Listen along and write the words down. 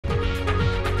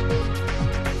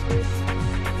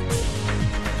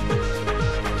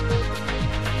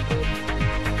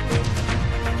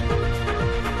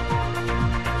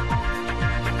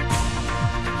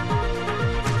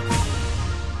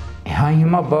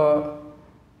Հիմա բա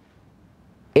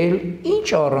էլ ինչ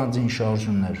առանձին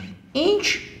շարժումներ, ինչ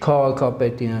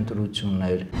քաղաքապետի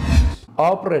ընտրություններ,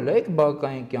 ապրել եք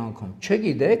բակային կյանքում,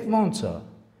 չգիտեք ոնց է,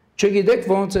 չգիտեք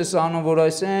ոնց ես անում, որ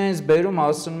այսենց բերում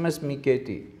ասնում ես մի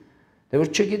կետի, դե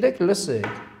որ չգիտեք լսեք,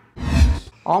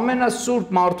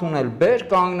 ամենասուրբ մարդուն էլ բեր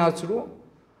կանգնացրու,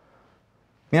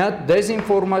 մի հատ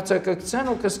դեզինֆորմացիա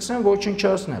կգցեն ու կսկսեն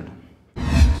ոչնչացնել,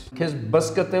 քեզ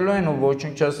բսկտելու են ու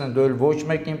ոչնչացնեն, դու էլ ոչ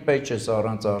մեկին պետք ես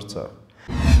առանց Արցախ,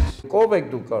 ով եք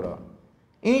դուք արա,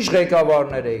 ինչ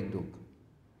ղեկավարներ եք դուք,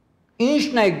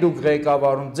 ինչն եք դուք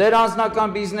ղեկավարում, ձեր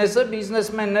անձնական բիզնեսը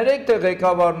բիզնեսմեններ եք, թե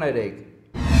ղեկավարներ եք։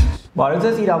 Բարև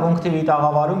ձեզ, իրավունք TV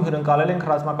տաղավարում հյուրընկալել ենք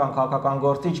ռազմական քաղաքական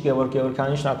գործիչ Գեւորգ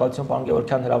Գեւորգյանի, շնորհակալություն պարոն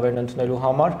Գեւորգյան հրավերն ընդունելու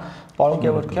համար։ Պարոն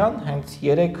Գեւորգյան, հենց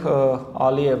երեք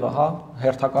Ալիևը,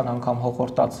 հերթական անգամ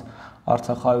հողորտաց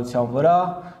Արցախայության վրա,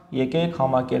 եկեք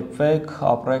համակերպվեք,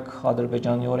 ապրեք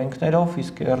Ադրբեջանի օրենքներով,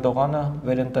 իսկ Էրդողանը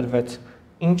վերընտրվեց։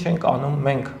 Ինչ ենք անում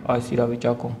մենք այս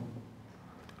իրավիճակում։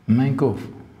 Մենք ով,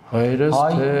 հայերս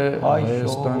թե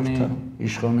Հայաստանի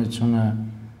իշխանությունը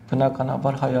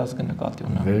բնականաբար հայ ազգը նկատի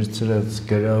ունեմ։ Վերցրած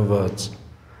գրաված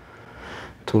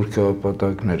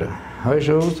թուրքապատակները։ Հայ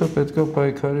ժողովուրդը պետք է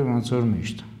պայքարի ոնց որ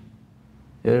միշտ։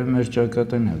 Երբ մեր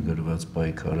ճակատին է գրված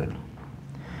պայքարել։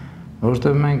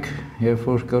 Որտեղ մենք երբ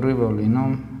որ կռիվ է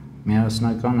լինում,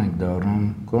 միասնական ենք դառնում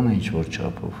գոնե ինչ-որ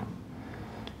չափով։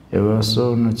 Եվ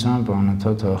ասորնությամբ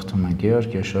անընդհատ հաղթում ենք,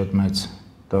 իհարկե շատ մեծ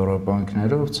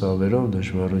տառապանքներով, ցավերով,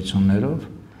 դժվարություններով,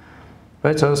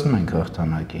 բայց հասնում ենք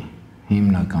հաղթանակի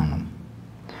հիմնականում։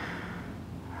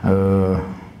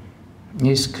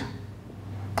 Իսկ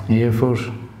երբ որ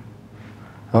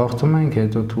հաղթում ենք,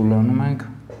 հետո թուլանում ենք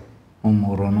ու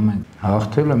մոռանում ենք։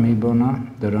 Հաղթելը մի բան է,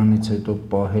 դրանից հետո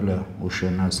պահելը ու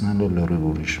շենացնելը լրիվ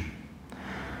ուրիշ։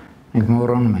 Մենք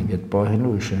մոռանում ենք այդ պահելու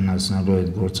ու շենացնելու այդ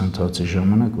գործընթացի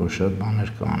ժամանակ, որ շատ բաներ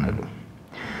կանելու։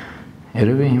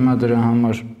 Երևի հիմա դրա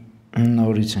համար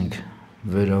նորից ենք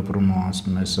վերապրում ու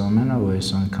անցնում այս ամենը, ու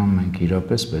այս անգամ մենք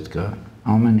իրապես պետք է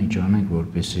ամեն ինչ անենք,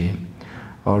 որպեսզի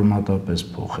արմատապես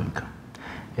փոխենք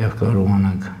եւ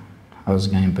կարողանանք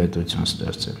ազգային պետություն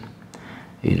ստեղծել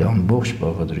իր ամբողջ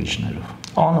բաղադրիչներով։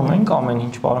 Անում ենք ամեն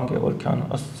ինչ, պարոն Գեւորգյան,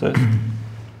 ըստ ձեզ։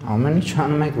 Ամեն ինչ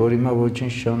անում ենք, որ հիմա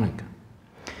ոչինչ չանենք։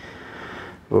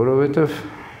 Որովհետև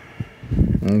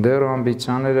դեռ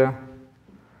ամբիցիաները,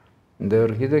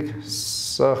 դեռ գիտեք,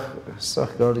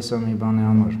 սաղ գալիս է մի բանի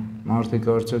համար, մարդիկ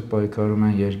արդյոք պայքարում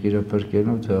են երկիրը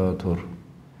փրկելու, թե աթոռ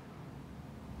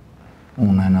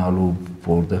ունենալու,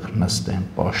 որտեղ նստեն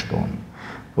պաշտոն,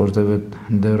 որտեղ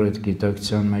դեռ այդ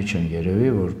գիտակցության մեջ են երևի,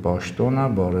 որ պաշտոնը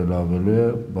բարելավելու է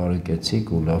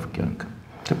բարեկեցիկ ու լավ կյանք։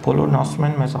 Դե բոլորն ասում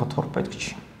են մեզ աթոռ պետք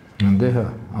չի։ Դե հա,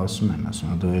 ասում են,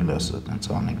 դու էլ ասա, տենց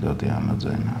անեկդոտի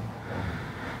համաձայն հա։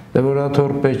 Դե որ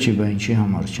աթոռ պետք չի, բա ինչի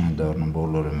համար չեն դառնում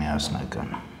բոլորը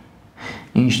միասնական։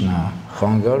 Ինչն է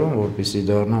խանգարում, որպեսզի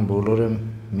դառնան բոլորը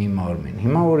մի մարմին։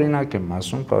 Հիմա օրինակ եմ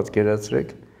ասում,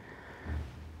 պատկերացրեք,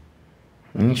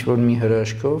 ինչ որ մի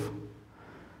հրաշքով,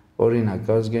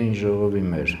 օրինակ ազգային ժողովի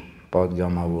մեր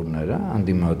պատգամավորները,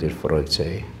 անդիմադիր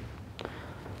ֆրակցիայի,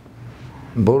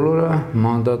 բոլորը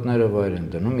մանդատները վայր են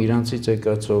դնում, իրանցից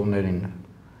եկածողներին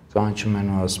կանչում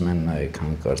են ու ասում են նայեք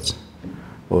հանկարծ,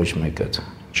 ոչ մեկը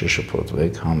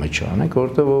չշփոթվեք, համը չանեք,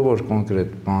 որտեղ որ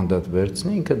կոնկրետ մանդատ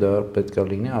վերցնի, ինքը դա պետք է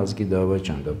լինի ազգի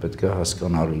դավաճան, դա պետք է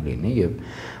հասկանալի լինի եւ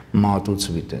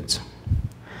մատուցվի տենց։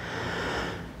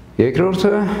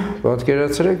 Երկրորդը,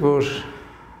 պատկերացրեք, որ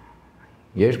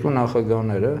երկու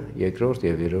նախագահները, երկրորդ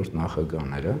եւ երրորդ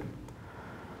նախագահները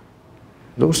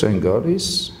դուրս են գալիս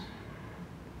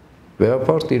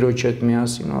Վեհապար տիրոջ հետ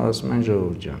միասին ու ասում են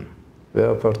ժողովուրդ ջան,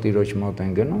 վեհապար տիրոջ մոտ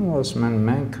են գնում ու ասում են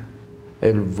մենք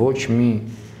էլ ոչ մի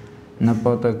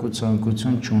նպատակ ու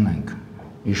ցանկություն չունենք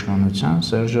իշխանության,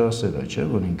 Սերժը ասել է, չէ,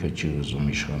 որ ինքը չի ուզում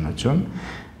իշխանություն,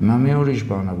 հիմա մի ուրիշ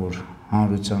բան է, որ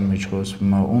հանրության մեջ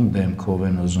խոսվում է, ում դեմքով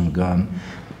են ուզում գան,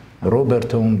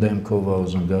 Ռոբերտը ում դեմքով է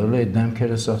ուզում գալ, այդ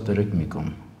դեմքերը սաղ դրեք մի կողմ։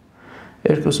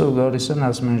 Երկուսով գալիս են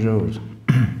ասում են ժողովուրդ։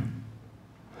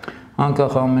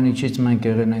 Անկախ ամեն ինչից մենք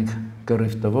եղել ենք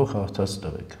կռիվ տվող հաղթած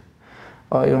տվեք։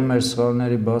 Այո, մեր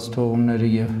սխալների բաց թողումների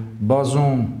եւ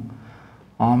բազում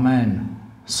ամեն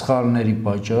սխալների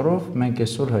պատճառով մենք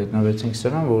այսօր հայտնվեցինք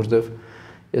սրան, որովհետեւ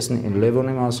ես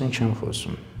Լևոնի մասին չեմ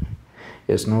խոսում։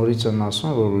 Ես նորից եմ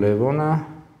ասում, որ Լևոնը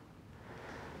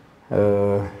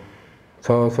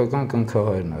քաղաքական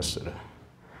կնքահայրն է սրա։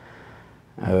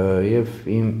 Եվ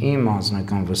իմ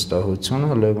անձնական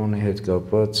վստահությունը Լևոնի հետ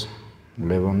կապված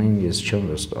Լևոնին ես չեմ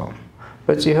վստահում,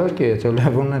 բայց իհարկե եթե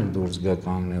Լևոնն էլ դուրս գա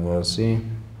կանգնի ու ասի,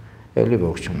 էլի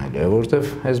ողջունելի է,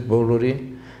 որովհետև այս բոլորի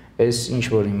այս ինչ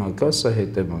որ հիմա կա, սա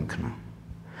հետևանքն է,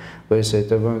 բայց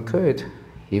հետևանքը այդ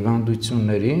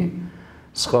հիվանդությունների,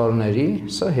 սխալների,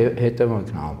 սա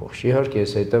հետևանքն է ամբողջ։ Իհարկե,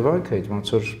 այս հետևանքը, այդ ոնց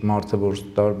որ մարդը, որ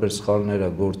տարբեր սխալներ է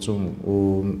գործում ու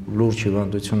լուրջ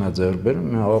հիվանդություն է ձեռք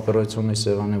բերում, օպերացիոնի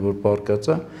սեղանին որ պարկած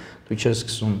է, դու չես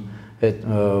սկսում այդ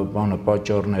բանը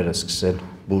պատճառները սկսել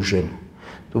բուժել։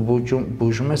 Դու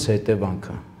բուժում ես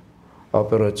հետևանքը։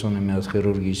 Օպերացիոնի մի հատ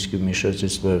խիրուրգիչի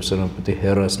միշեցիստով սրան պետք է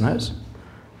հեռացնես,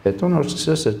 հետո նոր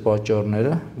սկսես այդ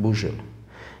պատճառները բուժել։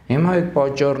 Հիմա այդ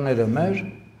պատճառները մեր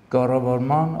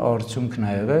կառավարման արդյունքն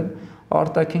է եղել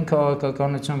արտաքին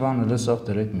քաղաքականություն բանը լսավ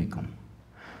դրեք մի կողմ։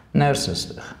 Ներս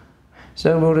էստեղ։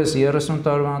 Սա որ ես 30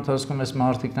 տարվա ընթացքում ես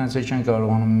մարդիկ տենց չեն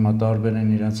կարողանում հիմա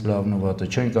տարբերեն իրենց լավն ու վատը,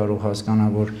 չեն կարող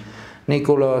հասկանալ, որ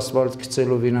Նիկոլը ասֆալտ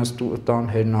գցելով իրենց տան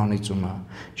հերնանիծում է։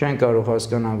 Չեն կարող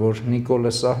հասկանալ, որ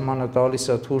Նիկոլը սահմանը տալիս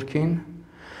է Թուրքին,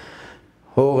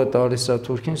 հողը տալիս է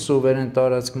Թուրքին, սուվերեն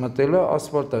տարածք մտել է,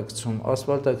 ասֆալտ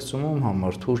է գցում ում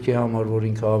համար, Թուրքի համար, որ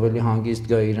ինքը ավելի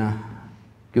հանգիստ գա իր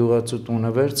գյուղացու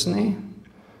տունը վերցնի,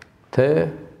 թե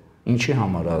ինչի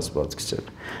համար է ասֆալտ գցել։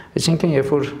 Այսինքն,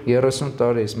 երբ որ 30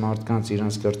 տարի այս մարդկանց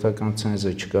իրենց կրթական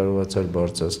ցենզը չկարողացար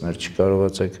բարձրացնել,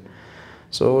 չկարողացեք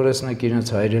սովորեցնեք իրենց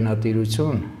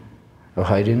հայրենատիրություն,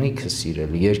 հայրենիքը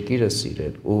սիրել, երկիրը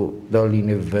սիրել ու դա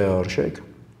լինի վեհարժեք,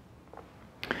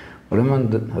 ուրեմն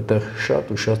այդտեղ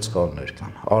շատ ու շատ սխալներ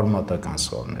կան, արմատական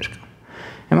սխալներ կան։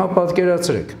 Հիմա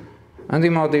պատկերացրեք,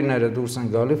 ընդդիմադիրները դուրս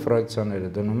են գալի, ֆրակցիաները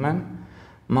դնում են,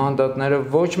 մանդատները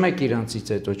ոչ մեկ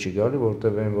իրանցից հետո չի գալի,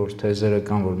 որտեղ են որ թեզերը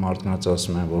կան, որ մարդկանց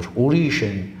ասում են, որ ուրիշ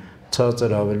են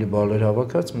ցածր ավելի բալեր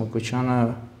հավաքած, Մոկոչյանը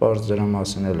բարձ դրա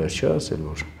մասին էլ չի ասել,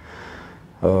 որ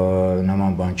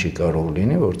նման բան չի կարող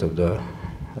լինի, որտեղ դա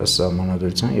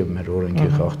սահմանադրության եւ մեր օրենքի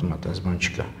խախտում է, այդպես բան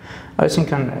չկա։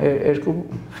 Այսինքն երկու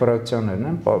ֆրակցիաներն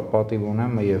են, պատիվ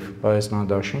ունեմը եւ Հայաստան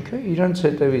դաշինքը, իրենց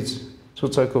հետևից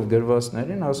ցուցակով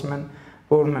գրվածներին ասում են,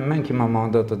 որ մենք հիմա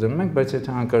մանդատը դնում ենք, բայց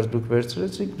եթե հանկարծ դուք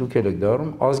վերցրեցիք, դուք եք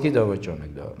դառնում ազգի դավաճան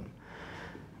եք դառնում։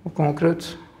 Ու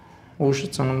կոնկրետ ուժը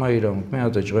ծնում է իրավունք, մի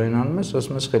հատ ջղայնանում ես,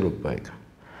 ասում ես խելոք բայք։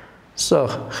 Սա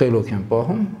խելոք են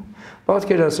պահում։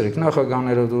 Պատկերացրեք,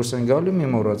 նախագահներով դուրս են գալի, մի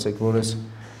մոռացեք, որ այս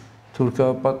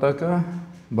թուրքապատակը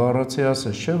բառացի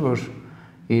ասես չէ, որ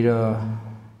իր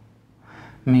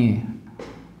մի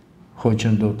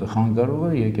խոչընդոտը խանգարող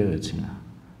է եկեղեցին,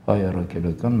 հայ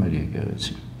առաքելական մեր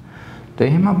եկեղեցին։ Դե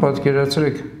հիմա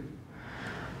պատկերացրեք,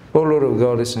 բոլորով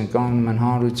գալիս են, կանգնում են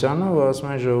հանրությանը ու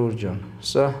ասում են ժողովուրդ ջան,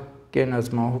 սա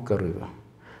կենաց մահու կռիվ է։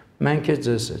 Մենք է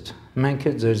ձեզ հետ, մենք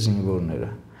է ձեր զինվորները,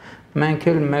 մենք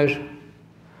էլ մեր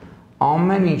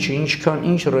ամեն ինչը, ինչքան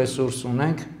ինչ ռեսուրս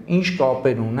ունենք, ինչ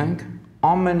կապեր ունենք,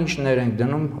 ամեն ինչներ ենք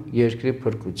դնում երկրի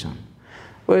փրկության։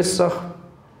 Ու այս սա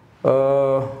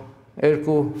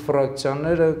երկու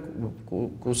ֆրակցիաները,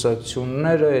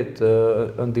 կուսակցությունները, այդ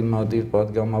ընդդիմադիր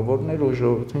պատգամավորները ու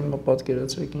ժողովուրդը հիմա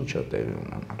պատկերացրեք ինչ է տեղի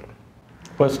ունենալու։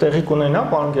 Բայց տեղի կունենա,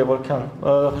 պարոն Գեւորգյան,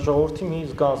 ժողովրդի մի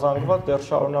զանգված դեռ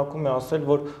շարունակում է ասել,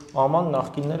 որ աման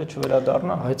նախկինները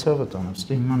չվերադառնա։ Այդ ցավը տանեմ,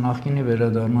 ստի հիմա նախկինի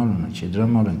վերադառնալուն է, չի, դրա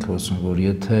համար ենք խոսում, որ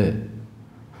եթե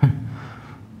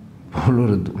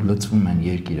բոլորը լծվում են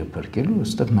երկիրը փրկելու,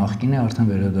 այստեղ նախկինի արդեն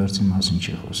վերադարձի մասին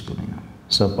չի խոսք լինում։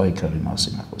 Սա պայքարի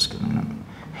մասին է խոսք լինում։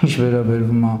 Ինչ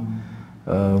վերաբերվում է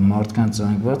մարդկանց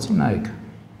զանգվածին, նայեք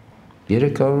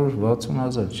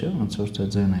 360,000 չէ, ոնց որ թե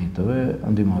ձեն էին տվել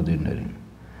ընդդիմադիրներին։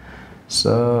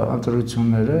 Սա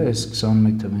ընտրությունները, այս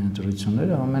 21 թվականի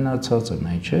ընտրությունները ամենացածրն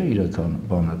է, չէ, իրական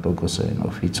բանը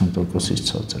տոկոսայինով 50%-ից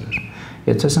ցածր էր։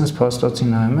 Եթե sense փաստացի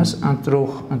նայում ես,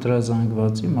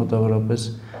 ընտրազանգվածի մոտավորապես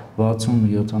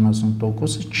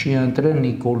 60-70%-ը չի ընտրել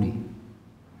Նիկոլի։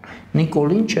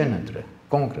 Նիկոլին չեն ընտրել,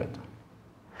 կոնկրետ։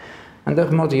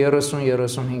 Այնտեղ մոտ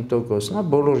 30-35%-ն է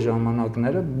բոլոր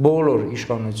ժամանակները, բոլոր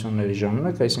իշխանությունների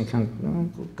ժամանակ, այսինքն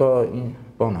կա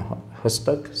բանը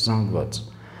հստակ զանգված։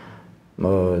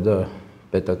 Դա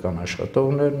պետական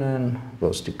աշխատողներն են,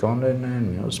 ոստիկաններն են,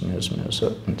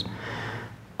 մյուս։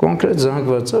 Կոնկրետ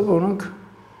զանգված է, որոնք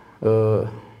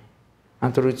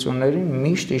ընտրությունների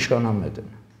միշտ իշխանամետ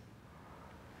են։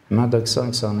 Հիմա դա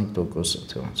 20-25%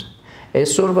 թե ոնց։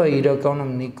 Այսօրվա իրականում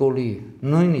Նիկոլի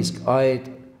նույնիսկ այդ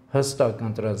հստակ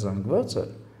ընտրազանգվածը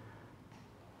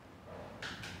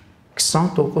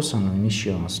 20%-ը նույնիսկ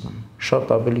չի անցնում,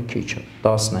 շատ ավելի քիչ է,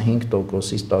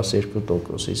 15%-ից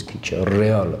 12%-ից քիչ է,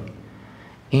 ռեալը։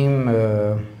 Իմ,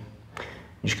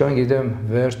 ինչքան գիտեմ,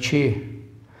 վերջի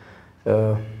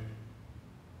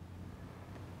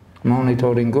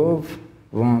մոնիտորինգով,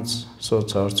 ոնց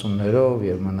սոցհարցումներով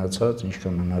և մնացած,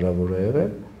 ինչքան հնարավոր է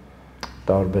եղել,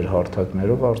 տարբեր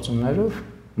հարթակներով, հարցումներով,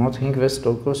 մոտ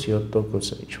 5-6%,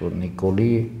 7% է, ինչ որ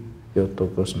Նիկոլի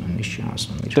 7%-ն ինչ չի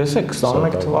անցնում։ Տեսեք,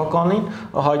 21 թվականին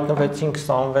հայտնվեցին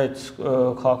 26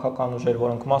 քաղաքական ուժեր,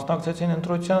 որոնք մասնակցեցին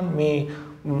ընտրության, մի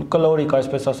կլորիկ,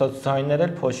 այսպես ասած, ձայներ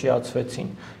էլ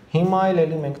փոշիացվեցին։ Հիմա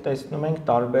էլ մենք տեսնում ենք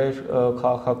տարբեր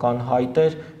քաղաքական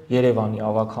հայտեր Երևանի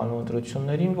ավականու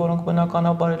ընտրություններին, որոնք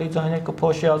բնականաբար էլի ձայներ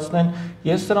կփոշիացնեն։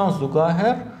 Ես սրան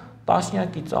զուգահեռ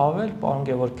տասնյակից ավել, պարոն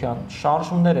Գեւորգյան,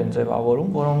 շարժումներ են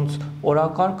ձևավորում, որոնց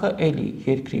օրակարգը էլի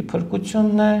երկրի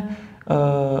փրկությունն է,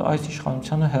 այս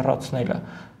իշխանությանը հեռացնելը։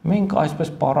 Մենք այսպես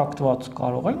պարակտված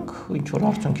կարող ենք ինչ-որ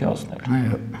արդյունքի հասնել։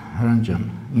 Այո, Հրանտ ջան,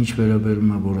 ինչ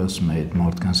վերաբերում է, որ ասում է այդ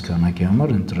մարդկանց քանակի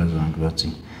համար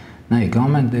ընտրազանգվածին։ Նայեք,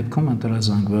 ամեն դեպքում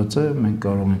ընտրազանգվածը մենք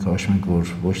կարող ենք հաշվենք,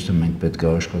 որ ոչ թե մենք պետք է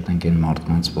աշխատենք այն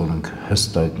մարդկանց, որոնք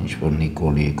հստակ ինչ-որ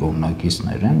Նիկոլիի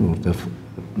կողմնակիցներ են, որտեղ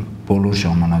բոլոր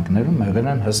ժամանակներում եղել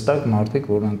են հստակ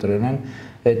մարդիկ, որ ընտրել են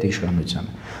այդ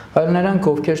իշխանությանը։ Այլ նրանք,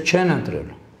 ովքեր չեն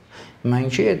ընտրել։ Հիմա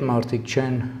ինչի այդ մարդիկ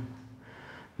չեն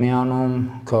միանում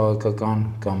քաղաքական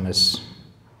կամ էս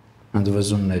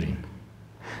ընդվզումներին։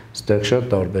 Այստեղ շատ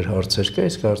տարբեր հարցեր կա,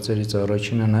 իսկ հարցերից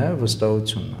առաջինը նաև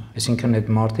վստահությունն է։ Այսինքն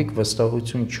այդ մարդիկ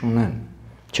վստահություն չունեն,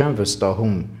 չեն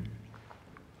վստահում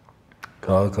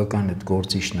քաղաքական այդ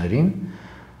գործիչներին,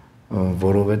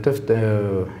 որովհետև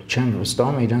չեն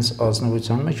վստահում իրենց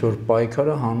ազնվության մեջ, որ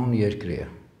պայքարը հանուն երկրի է։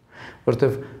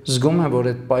 Որտեվ զգում են, որ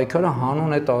այդ պայքարը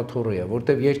հանուն այդ աթոռի է,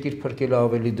 որտեվ երկիր փրկելը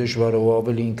ավելի դժվար է ու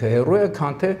ավելի ինքը հեռու է,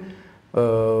 քան թե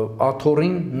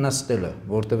աթոռին նստելը,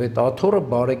 որտեվ այդ աթոռը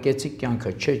բարեկեցիկ կյանք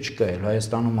է, չկա էլ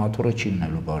Հայաստանում աթոռը չի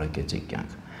լինելու բարեկեցիկ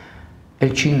կյանք։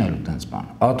 Էլ չի լինելու տենց բան։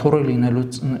 Աթոռը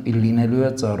լինելու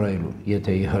է ծառայելու,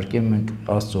 եթե իհարկե մենք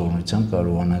Աստծո օրհնությամբ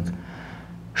կարողանանք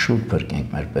շուտ փրկենք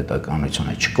մեր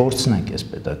պետականությունը, չկորցնենք այս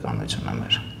պետականությունը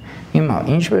մեր։ Հիմա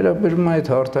ինչ վերաբերում է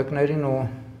այդ հարթակներին ու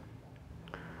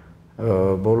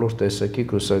բոլոր տեսակի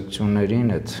կուսակցություններին,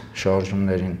 այդ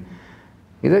շարժումներին։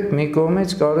 Գիտեք, մի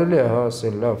կողմից կարելի է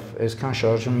ասել, լավ, այսքան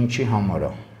շարժում ինչի համար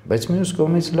է, բայց մյուս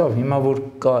կողմից լավ, հիմա որ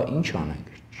կա, ինչ անենք,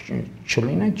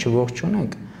 չլինենք,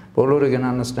 չողջունենք, բոլորը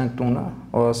գնան նստեն տունը,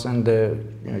 ու ասեն դե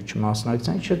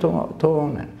չմասնակցեն,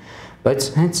 չթողնեն։ Բայց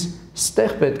հենց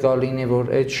ստեղ պետք է լինի,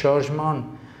 որ այդ շարժման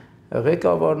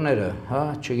ղեկավարները, հա,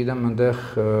 չգիտեմ, այնտեղ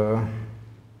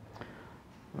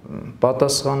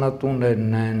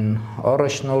պատասխանատուներն են,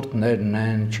 առաջնորդներն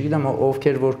են, չգիտեմ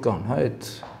ովքեր որ կան, հա,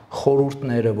 այդ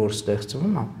խորհուրդները, որ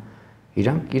ստեղծվում է,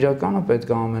 իրանք իրականը պետք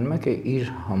է ամեն մեկը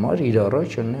իր համար, իր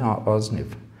առաջ լինի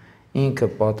ազնիվ։ Ինքը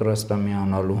պատրաստ է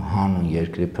միանալու հանուն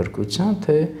երկրի փրկության,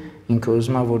 թե ինքը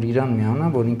ուզում է, որ իրան միանա,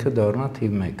 որ ինքը դառնա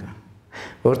թիվ 1-ը։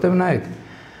 Որտեվ նայեք,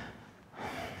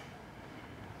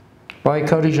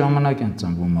 պայքարի ժամանակ են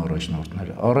ծնվում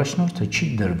առաջնորդները, առաջնորդը չի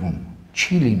դրվում,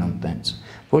 չի լինում տենց,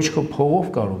 ոչ քո փողով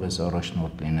կարող ես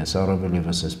առաջնորդ լինես, առավել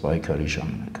ևս այս պայքարի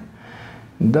ժամանակ։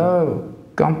 Դա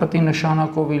կամ պետք է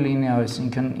նշանակովի լինի,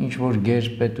 այսինքն ինչ որ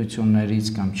գերպետություններից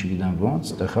կամ չգիտեմ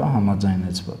ոնց, տեղ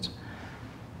համաձայնեցված։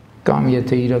 Կամ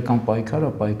եթե իրական պայքար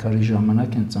է, պայքարի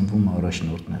ժամանակ են ծնվում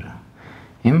առաջնորդները։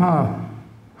 Հիմա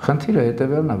խնդիրը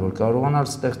հետևյալն է, որ կարողանալ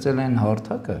ստեղծել այն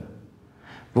հարթակը,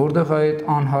 որտեղ այդ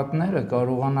անհատները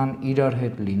կարողանան իրար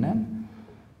հետ լինեն։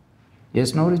 Ես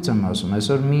նորից եմ ասում,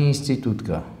 այսօր մի ինստիտուտ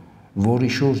կա, որի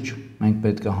շուրջ մենք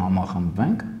պետք է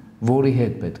համախմբվենք, որի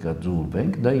հետ պետք է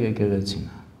ձուլվենք, դա եկեղեցին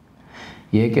է։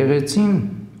 Եկեղեցին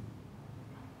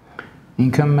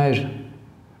ինքը մեր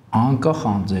անկախ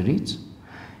անձերից,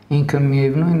 ինքը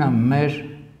միևնույն է մեր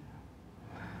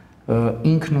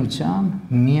ինքնության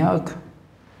միակ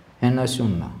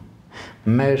հենասյունն է,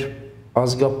 մեր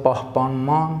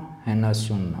ազգապահպանման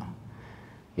հենասյունն է։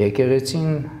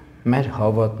 Եկեղեցին մեր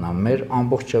հավատն է, մեր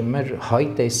ամբողջը, մեր հայ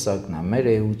տեսակն է, մեր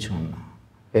էությունն է։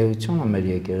 Էությունը մեր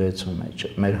եկեղեցու մեջ է,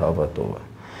 մեր հավատով է։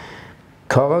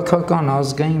 Քաղաքական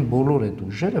ազգային բոլոր այդ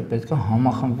ուժերը պետք է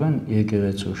համախմբվեն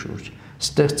եկեղեցու շուրջ,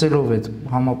 ստեղծելով այդ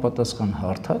համապատասխան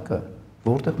հարթակը,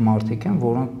 որտեղ մարդիկ են,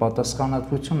 որոնք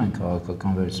պատասխանատվություն են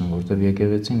քաղաքական վերցնում, որտեղ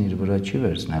եկեղեցին իր վրա չի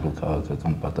վերցնելու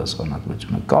քաղաքական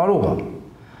պատասխանատվությունը։ Կարող է,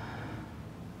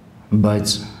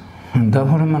 բայց դա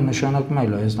ուրեմն նշանակում է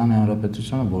Հայաստանի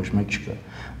Հանրապետությունը ոչ մեկ չկա,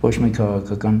 ոչ մի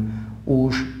քաղաքական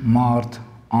ուժ, մարդ,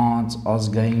 անձ,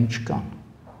 ազգային չկան։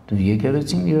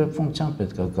 Եկեղեցին իր ֆունկցիան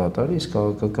պետք է կատարի, իսկ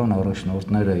քաղաքական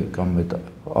առաջնորդները կամ այդ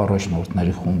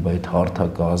առաջնորդների խումբը, այդ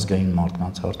հարթակը, ազգային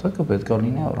մարդկանց հարթակը պետք է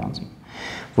լինի առանձին,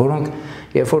 որոնք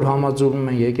երբ որ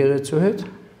համաձուլվում են եկեղեցու հետ,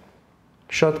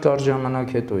 շատ կարճ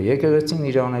ժամանակ հետո եկեղեցին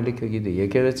իր անելիքը գիտի,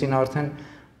 եկեղեցին արդեն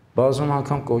բազում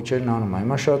անգամ կոչերն անում է։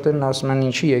 Հիմա շատերն ասում են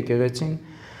ինչի եկեղեցին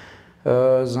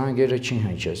զանգերը չի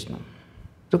հնչեցնում։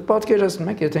 Դուք պատկերացնում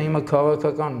եք, եթե հիմա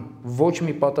քաղաքական ոչ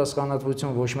մի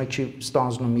պատասխանատվություն ոչ մեկ չի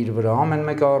ստանձնում իր վրա, ամեն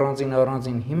մեկը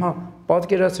առանձին, հիմա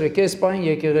պատկերացրեք, այս պահին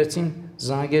եկեղեցին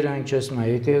զանգերը հնչեցնում են,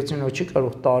 եկեղեցին ոչ չի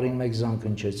կարող տարին մեկ զանգ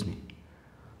հնչեցնի։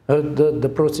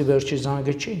 Դպրոցի վերջի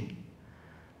զանգը չի։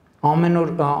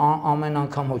 Ամեն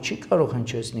անգամ ոչ չի կարող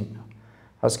հնչեցնի։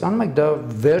 Հասկանում եք, դա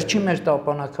վերջի մեր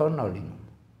տապանակարն է լինում։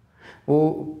 Ու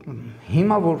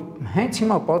հիմա որ հենց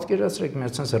հիմա պատկերացրեք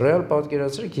մեր sense ռեալ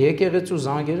պատկերացրեք, եկեղեցու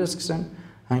զանգերը սկսեն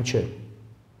հնչել։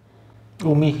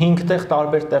 Ու մի 5 տեղ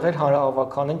տարբեր տեղեր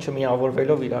հանրահավաք են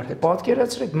չմիավորվելով իրար հետ։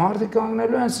 Պատկերացրեք, մարդը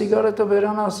կանգնելու են սիգարետը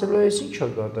վերան ասելու էս ինչ է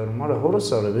կատարում, արա հորս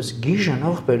արև, էս գիժն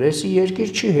ախպեր, էսի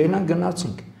երկիր չի, հենան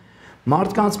գնացինք։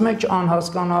 Մարդկանց մեջ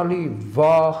անհասկանալի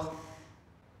վախ,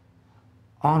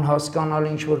 անհասկանալի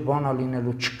ինչ-որ բան է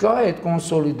լինելու, չկա այդ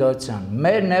կոնսոլիդացիան,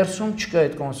 մեր ներսում չկա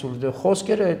այդ կոնսոլիդացիա,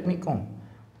 խոսքերը այդ մի կողմ։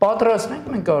 Պատրաստ ենք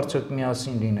մենք արդյոք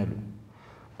միասին լինելու։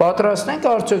 Պատրաստ ենք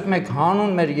արդյոք մենք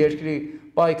հանուն մեր երկրի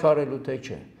պայքարելու թե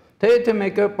չէ։ Թե եթե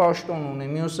մեկը պաշտոն ունի,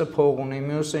 մյուսը փող ունի,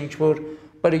 մյուսը ինչ-որ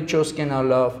պրիչոս կենա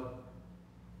լավ։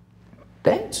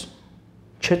 Տենց,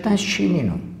 չէ տենց չի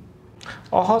լինում։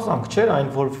 Ահազանգ չէր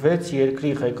այն, որ 6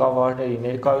 երկրի ղեկավարների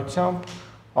ներկայությամբ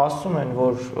ասում են,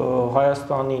 որ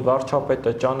Հայաստանի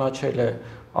վարչապետը ճանաչել է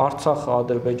Արցախը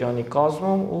Ադրբեջանի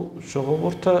կազմում ու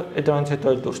ժողովուրդը դրանից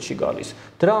հետո էլ դուրս չի գալիս։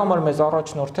 Դրա համար մեզ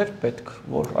առաջնորդ էր պետք,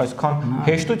 որ այսքան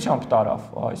հեշտությամբ տարավ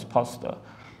այս փաստը։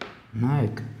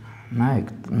 Նայեք,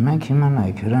 մենք հիմա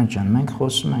նայեք, Հրանտ ջան, մենք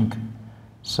խոսում ենք,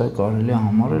 սա կարելի է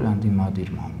համարել ընդդիմադիր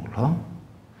մամուլ, հա?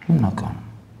 Հիմնականում։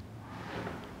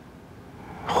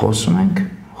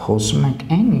 Խոսում ենք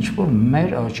այն, ինչ որ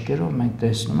մեր աչքերով մենք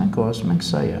տեսնում ենք ու ասում ենք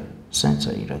սա է, սենց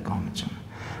է իրականությունը։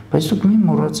 Բայց դուք մի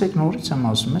մոռացեք, նորից եմ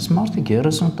ասում, այս մարդիկ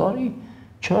 30 տարի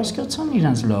չհասկացան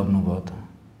իրենց լավն ու վատը։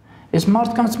 Այս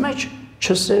մարդկանց մեջ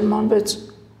չսերմանվեց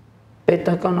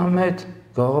պետականամետ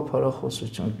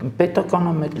գաղափարախոսություն,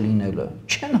 պետականամետ լինելը,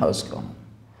 չեն հասկանում։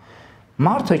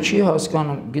 Մարդը չի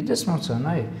հասկանում, գիտես ոնց է,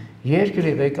 նայ,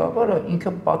 երկրի ղեկավարը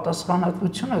ինքը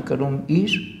պատասխանատվություն է կրում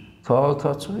իր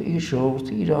քաղաքացու, իր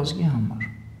ժողովրդի, իր ազգի համար։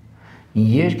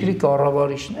 Երկրի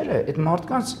կառավարիչները այդ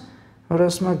մարդկանց որ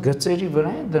ասում են գծերի վրա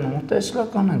են դնում ու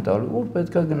տեսլական են տալու, ուր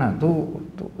պետք է գնա։ Դու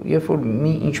երբ որ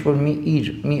ինչ-որ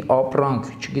մի ապրանք,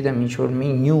 չգիտեմ, ինչ-որ մի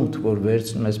նյութ, որ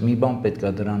վերցնում ես, մի բան պետք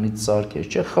է դրանից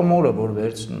սարքես, չէ, խմորը, որ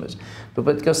վերցնում ես, դու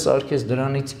պետք է սարքես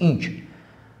դրանից ինչ։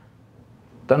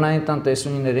 Տնային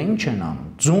տնտեսուհիները ինչ են անում։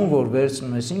 Ձուն, որ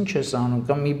վերցնում ես, ինչ ես անում,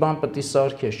 կամ մի բան պետք է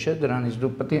սարքես, չէ, դրանից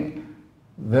դու պետք է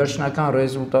վերջնական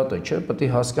ռեզուլտատը, չէ, պետք է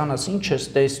հասկանաս ինչ ես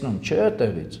տեսնում, չէ,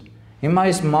 այդտեղից։ Հիմա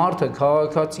այս մարդը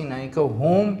քաղաքացին է, ինքը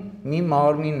հում մի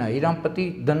մարմին է, իրան պետք է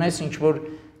դնես ինչ-որ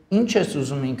ինչ ես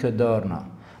ուզում ինքը դառնա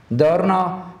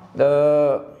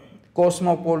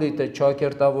կոսմոպոլիտ է,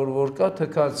 ճակերտավոր որ կա,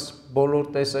 թքած բոլոր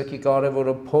տեսակի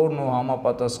կարևորը փորն ու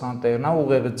համապատասխան տեղն է,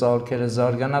 ուղեղը ծալքերը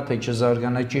զարգանա, թե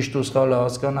չզարգանա, ճիշտ ու սխալը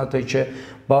հասկանա, թե չէ,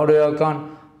 բարոյական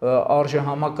արժե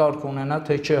համակարգ ունենա,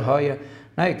 թե չէ, հայը,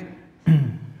 նայեք,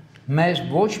 մեր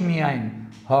ոչ միայն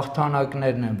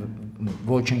հաղթանակներն են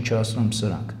ոչնչացնում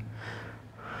սրանք։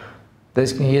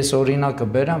 Տեսք ես օրինակը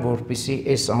բերեմ, որպեսզի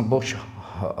այս ամբողջ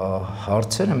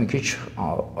հարցերը մի քիչ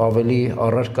ավելի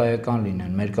առարկայական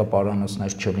լինեն,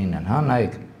 մերկապարանոցներ չլինեն, հա,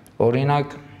 նայեք,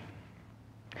 օրինակ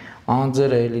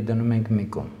անձերը էլի դնում ենք մի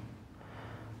կողմ։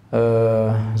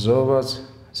 Զոհված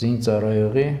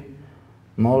զինծառայողի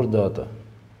մոր դատը։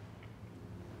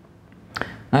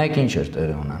 Նայեք ինչ էր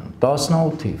տեղի ունենում։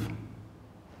 18 թիվ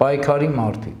պայքարի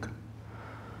մարդիկ։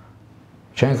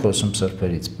 Չենք խոսում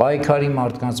սրբերից, պայքարի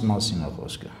մարդկանց մասին է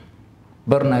խոսքը։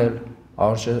 Բռնել,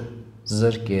 արժե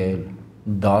զրկել,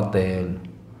 դատել,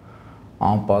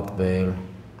 անպատվել,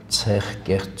 ցեխ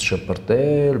կեղտ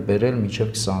շպրտել, բերել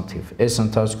մինչև 20 թիվ։ Այս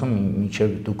ընթացքում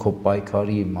մինչև դու քո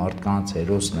պայքարի մարդկանց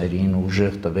հերոսներին,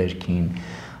 ուժեղ տղերքին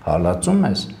հալածում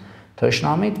ես,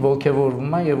 թշնամիդ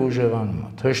ոգևորվում է եւ ուժեղանում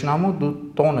է։ Թշնամու դու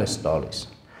տոն ես տալիս։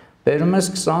 Բերում ես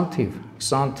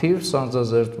 20 թիվ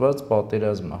սանձազերծված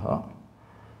պատերազմը, հա։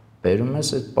 Բերում ես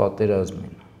այդ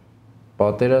պատերազմին։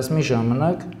 Պատերազմի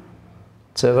ժամանակ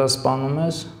ցեղասպանում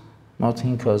ես մոտ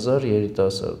 5000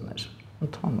 երիտասարդներ,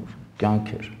 ընդհանուր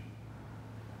կյանքեր։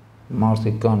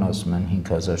 Մարդիկ կան ասում են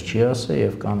 5000 չի ասել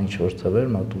եւ կան ինչ-որ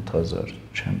թվեր մոտ 8000,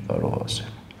 չեմ կարող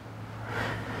ասել։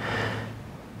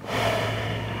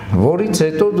 Որից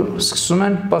հետո սկսում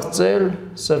են պղծել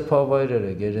սրբավայրերը,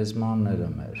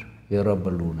 գերեզմանները մեր,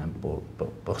 եռաբլուրն են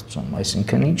պղծում,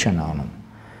 այսինքն ինչ են անում։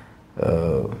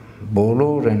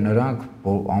 Բոլոր են նրանք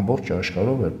ամբողջ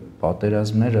աշխարհով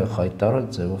պատերազմները խայտարակ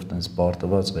ձևով տենց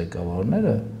պարտված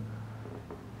ղեկավարները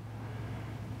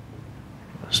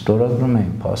ստորագրում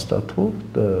էին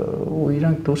փաստաթուղթ ու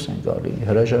իրանք դուրս են գալի,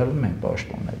 հրաժարվում են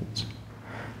պաշտոններից։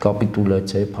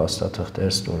 Կապիտուլյացիայի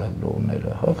փաստաթղթեր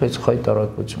ստորագրողները, հա, այս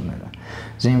խայտարակությունները։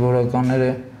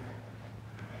 Զինվորականները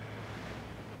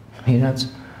իրենց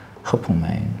խփում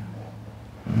էին։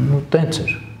 Ու տենց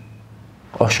էր։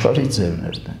 Աշխարհի ձևն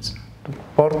էր տենց։ Դու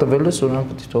պարտվել ես, ուրեմն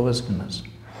պետք է թողես գնաս։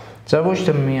 Դա ոչ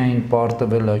թե միայն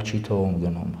պարտվելա չի թողում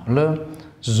գնում, հələ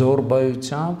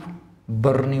զորբայությամբ,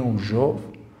 բռնի ուժով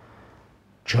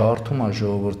ջարդում է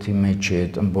ժողովրդի մեջ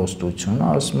այդ ըմբոստությունը,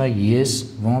 ասում է ես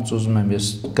ոնց ուզում եմ, ես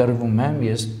կռվում եմ,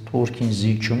 ես թուրքին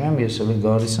զիջում եմ, ես էլ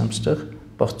գալիս եմ ստեղ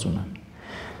պղծում եմ։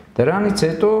 Դրանից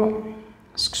հետո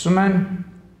սկսում են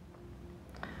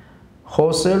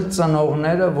խոսել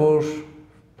ծնողները, որ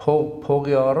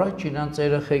փողի առաջ իրանց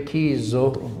երեխեքի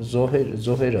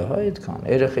զոհերը, հա, այդքան,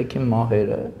 երեխեքի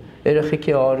մահերը,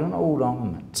 երեխեքի արյունը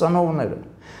ուրանում են, ծնողները։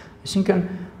 Այսինքն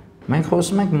մենք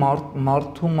խոսում ենք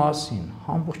մարդու մասին,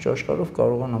 ամբողջ աշխարհով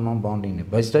կարող է նման բան լինի,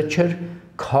 բայց դա չէր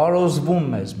քարոզվում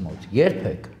մեզ մոտ,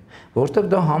 երբեք, որտեղ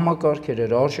դա համակարգեր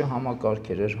էր, արժե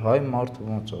համակարգեր էր, հայ մարդը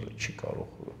ոնց որ չի կարող,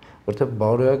 որտեղ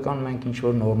բարոյական մենք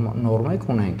ինչ-որ նորմեր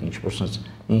ունենք, ինչ-որ sense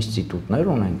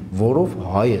ինստիտուտներ ունենք, որով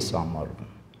հայ է համարվում։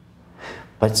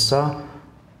 Բայց սա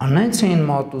անենց էին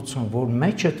մատուցում, որ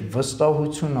մեջ այդ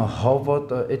վստահությունը,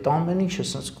 հավատը, այդ ամեն ինչը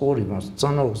sense կորի, ոնց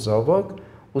ծնող զավակ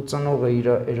ու ծնողը իր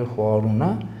երեխու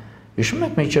արունը, հիշում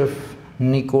եք մինչև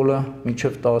Նիկոլը,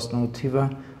 մինչև 18 թիվը,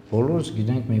 բոլորս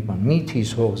գիտենք մի բան, մի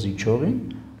թիզ հող զիջողին,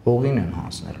 հողին են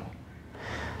հանձնելու։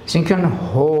 Այսինքն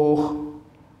հող,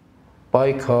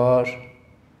 պայքար,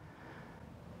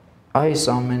 այս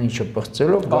ամեն ինչը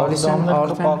պղծելով գալիս են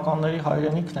արդեն քվականների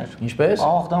հայրենիքներ։ Ինչպես?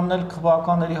 Աղդամնել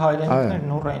քվականների հայրենիքներ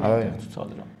նոր էին այդտեղ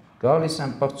ցուցադրում։ Գալիս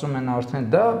են պղծում են արդեն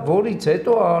դա, որից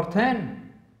հետո արդեն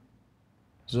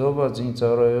զոհված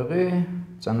ինձարայողի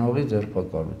ծնողի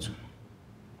ձերբակալություն։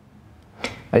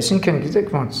 Այսինքն գիտեք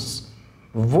ոնց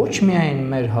ոչ միայն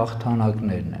մեր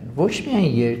հաղթանակներն են, ոչ միայն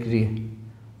երկրի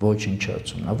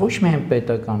ոչնչացումն է, ոչ միայն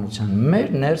պետականության,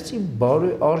 մեր ներսի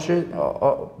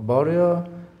բարոյա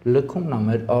լքումն է,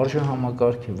 մեր արժե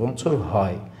համակարգի, ոնց որ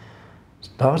հայ,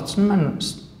 դարձնում են,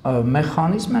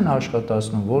 մեխանիզմ են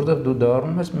աշխատացնում, որտեղ դու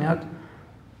դառնում ես մի հատ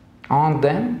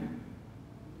անդեմ,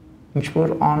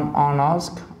 ինչ-որ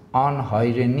անազգ,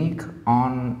 անհայրենիք,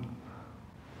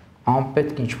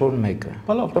 անպետք ինչ-որ մեկը։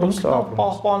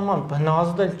 Պահպանման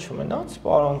բնազդել չմնաց,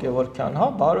 պարոն Գեւորգյան, հա,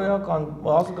 բարոյական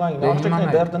ազգային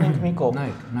արժեքներ դեռ դնենք մի կողմ։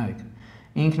 Նայեք,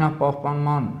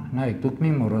 ինքնապահպանման, նայեք, դուք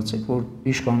մի մոռացեք, որ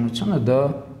իշխանությունը դա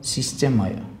սիստեմա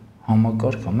է,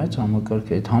 համակարգ է, մեծ համակարգ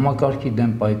է, այդ համակարգի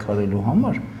դեմ պայքարելու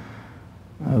համար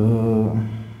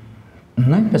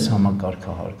նույնպես համակարգ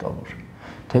է հարկավոր,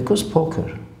 թեկուզ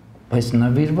փոքր, բայց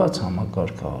նվիրված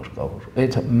համակարգ է հարկավոր,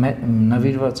 այդ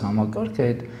նվիրված համակարգը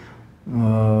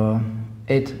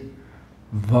այդ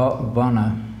բանը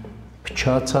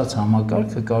փչացած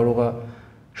համակարգը կարող է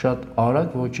շատ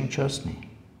արագ ոչնչացնի։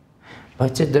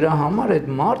 Բայց դրա համար այդ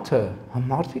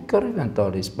մարդիկ կռիվ են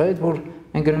տալիս, բայց որ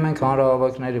մենք գնում ենք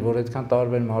հանրահավաքների, որ այդքան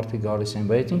տարբեր մարդիկ գալիս են,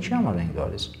 բայց ինչի համար են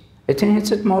գալիս։ Եթե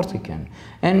հենց այդ մարդիկ են,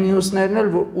 այն մյուսներն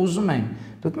էլ որ ուզում են,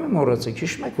 դուք մի մոռացեք,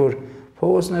 հիշում եք, որ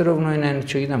փողոցներով նույն են,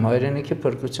 չգիտեմ, հայրենիքի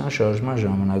փրկության շարժման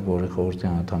ժամանակ, որի խորհրդի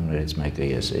անդամներից մեկը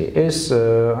ես էի, այս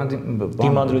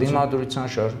դիմադրության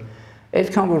շարժ,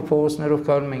 այդքան որ փողոցներով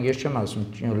գալում են, ես չեմ ասում,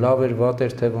 լավ էր, վատ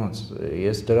էր, թե ոնց,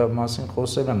 ես դրա մասին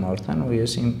խոսել եմ արդեն ու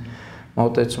ես իմ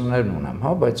մոտեցումներն ունեմ,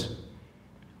 հա, բայց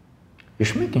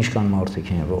հիշում եք ինչքան մարդիկ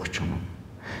են ողջունում,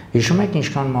 հիշում եք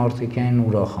ինչքան մարդիկ են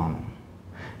ուրախանում,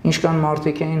 ինչքան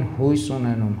մարդիկ են հույս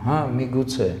ունենում, հա,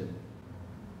 միգուցե։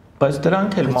 Բայց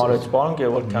դրանք էլ մարեց, պարոն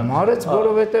Գեւորգյան։ Մարեց,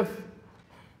 որովհետև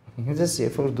ինձ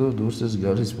երբ որ դու դուրս ես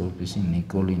գալիս, որպեսզի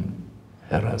Նիկոլին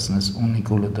հեռացնես ու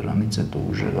Նիկոլը դրանից հետո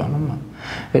ուժեղանում է։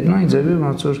 Այդ նույն ձևի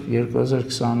ոնց որ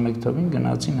 2021 թվականին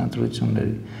գնացին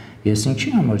ընտրությունների։ Ես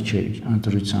ինչի համար չէի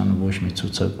ընտրությանը ոչ մի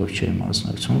ցուցակով չէի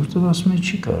մասնակցում, որտեղ ասում եմ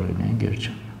չի կարելի ընկեր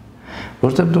ջան։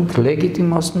 Որտեղ դուք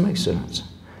լեգիտիմացնում եք սրանց։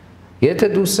 Եթե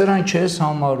դու սրան չես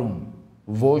համարում,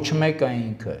 ոչ մեկը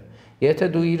ինքը, եթե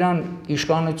դու իրան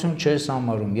իշխանություն չես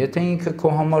համարում, եթե ինքը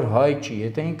քո համար հայ չի,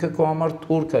 եթե ինքը քո համար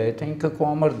թուրք է, եթե ինքը քո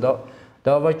համար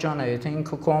դավաճան է, եթե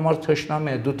ինքը քո համար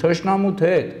թշնամի է, դու թշնամուդ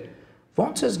հետ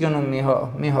ո՞նց ես գնում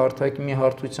մի հարթակի, մի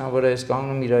հարթության վրա ես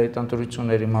կանգնում իր այդ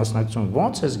ընտրությունների մասնակցում,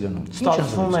 ո՞նց ես գնում։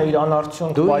 Ստացվում է իրան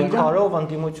արդյունք պայքարով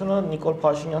ընդդիմությունը Նիկոլ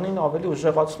Փաշինյանին ավելի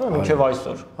ուժեղացնում է մինչև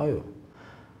այսօր։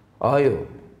 Այո,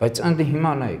 բայց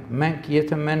հիմա նայեք, մենք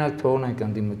եթե մենակ թողնենք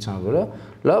ընդդիմության վրա,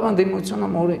 լավ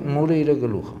ընդդիմությունը մորը իր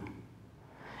գլուխը։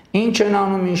 Ինչ են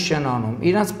անում, ինչ չեն անում,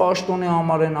 իրանց պաշտոնի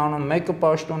համար են անում, մեկը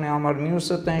պաշտոնի համար,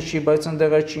 մյուսը տենց չի, բայց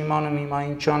ընդեղը չի իմանում հիմա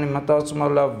ինչ անի, մտածում է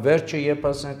լավ, վերջը երբ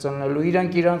է սենց ելնելու,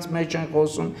 իրանք իրանց մեջ են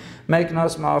խոսում, մեկն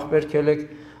ասում է ախպեր քելեք,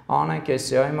 անենք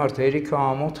էսի, այ մարդ հերիքը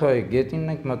ամոթ է,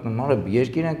 գետինն ենք մտնում, արա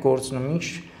երկիր ենք կորցնում, ինչ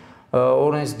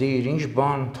օրենսդիր, ինչ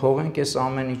բան, թողենք էս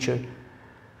ամեն ինչը։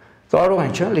 Կարող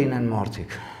են չէ լինեն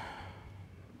մարդիկ,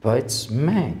 բայց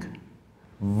մենք,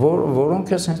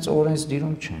 որոնք ես հենց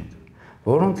օրենսդիրում չենք,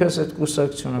 որոնք ես այդ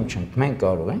կուսակցությունում չենք, մենք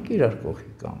կարող ենք իրար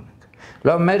կողքի կանգնել։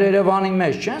 Լավ, մեր Երևանի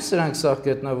մեջ չեն սրանք սաղ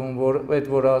գտնվում,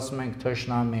 որ ասում ենք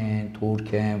թշնամի են,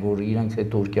 թուրք են, որ իրենք է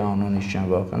Թուրքիա անունից չեն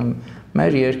վախենում,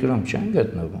 մեր երկրում չեն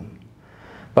գտնվում։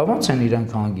 Բա ոնց են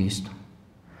իրանք հանգիստ,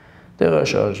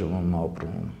 տեղաշարժվում,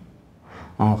 ապրում,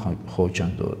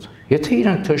 անխոչնդոտ։ Եթե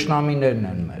իրանք թշնամիներն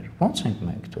են մեր, ոնց ենք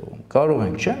մենք թողում, կարող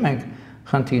ենք, չէ՞, մենք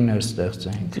խնդիրներ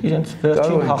ստեղծենք։ Իրենց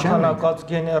վերջին հաղթանակած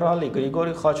գեներալի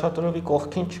Գրիգորի Խաչատրովի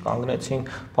կողքին չկանգնեցին,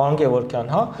 պարոն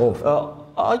Գեւորգյան, հա։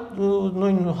 Այդ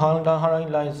նույն հանրային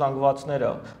լայն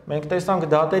զանգվածները մենք տեսանք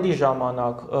դատերի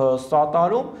ժամանակ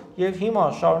սատարում եւ հիմա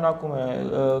շարունակում է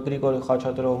Գրիգորի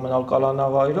Խաչատրովը մնալ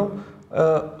կալանավայրում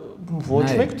ոչ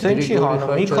մեկ ձեն չի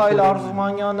հանում Միքայել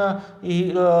Արզումանյանը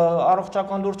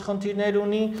առողջական լուրջ խնդիրներ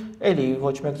ունի էլի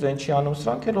ոչ մեկ ձեն չի անում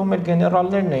սրանք էլ մեր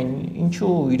գեներալներն են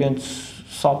ինչու իրենց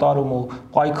սատարում ու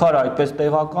պայքարը այդպես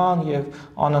տևական եւ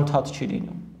անընդհատ չի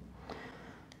լինում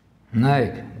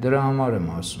Նայեք, դրա համար եմ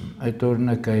ասում, այդ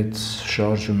օրինակ այդ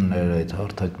շարժումները, այդ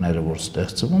հարթակները, որ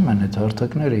ստեղծվում են, այդ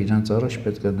հարթակները իրանց առաջ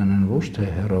պետք է դնեն ոչ թե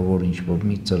հեռավոր ինչ-որ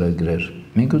մի ծրագրեր,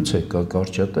 միգուցե կա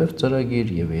կարճատև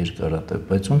ծրագիր եւ երկարատև,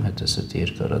 բայց ում հետ է այդ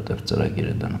երկարատև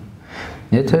ծրագիրը դնում։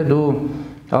 Եթե դու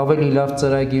ավելի լավ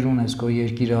ծրագիր ունես, քո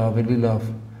երկիրը ավելի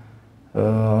լավ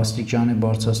աստիճանի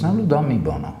բարձրացնելու, դա մի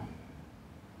բան է։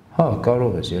 Հա,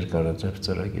 կարող ես երկարատև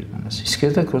ծրագիր գնաս։ Իսկ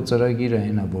եթե քո ծրագիրը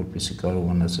այն է, որպեսզի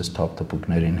կարողանաս այս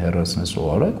թափթփուկներին հեռացնես ու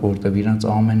արագ, որտեղ իրանց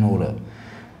ամեն օրը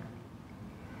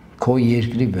քո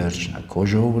երկրի վերջն է, քո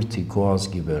ժողովրդի, քո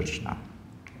ազգի վերջն է։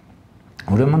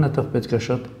 Ուրեմն այդտեղ պետք է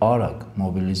շատ արագ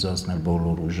մոբիլիզացնել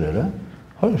բոլոր ուժերը։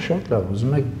 Հա, շատ լավ,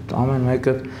 ուզում եք ամեն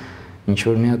մեկը ինչ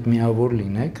որ մի հատ միավոր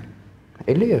լինեք,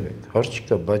 էլի եղեք, հարց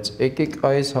չկա, բայց եկեք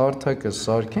այս հարթակը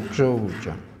սարքենք ժողովուրդ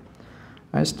ջան։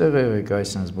 Այստեղ եղեք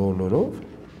այսպես բոլորով,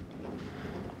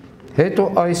 հետո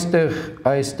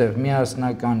այստեղ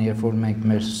միասնական, երբ որ մենք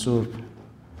մեր սուրբ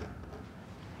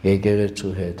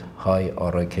եկեղեցու հետ, հայ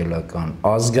առաքելական,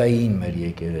 ազգային մեր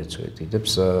եկեղեցու հետ,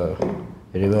 իդեպ սա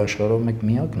երևի աշխարհում մեկ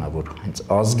միակն է, որ հենց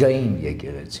ազգային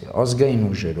եկեղեցի, ազգային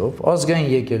ուժերով,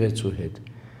 ազգային եկեղեցու հետ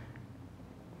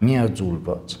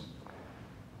միաձուլված,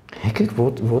 եկեք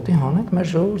ոտի հանենք մեր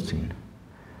ժողովրդին,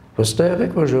 վստահ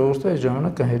եղեք, որ ժողովուրդը այդ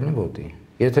ժամանակ կհելնի ոտի։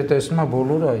 Եթե տեսնում ա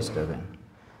բոլորը այստեղ են,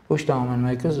 ոչ թե ամեն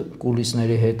մեկը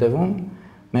կուլիսների հետևում,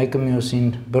 մեկը մյուսին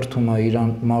բրդում ա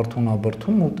իրան մարդուն ա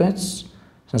բրդում ու տենց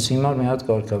հիմար մի հատ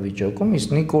կարգավիճակում,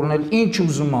 իսկ Նիկոլն էլ ինչ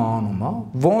ուզում ա անում ա,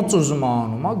 ոնց ուզում ա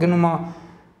անում ա, գնում ա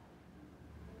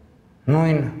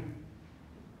նույն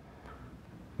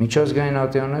միջազգային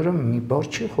ատյանները մի բառ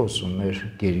չի խոսում մեր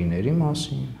գերիների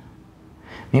մասին,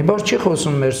 մի բառ չի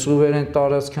խոսում մեր սուվերեն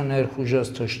տարածքը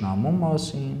ներխուժած թշնամու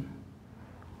մասին,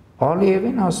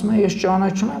 Ալիևին ասում է, ես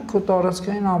ճանաչում եմ քո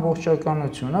տարածքային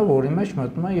ամբողջականությունը, որի մեջ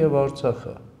մտնում է եւ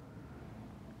Արցախը։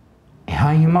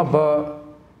 Հիմա բա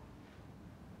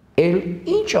էլ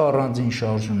ինչ առանձին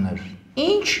շարժումներ,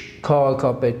 ինչ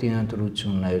քաղաքապետի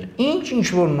ընտրություններ, ինչ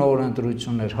որ նոր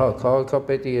ընտրություններ, հա,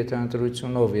 քաղաքապետի եթե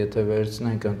ընտրությունով, եթե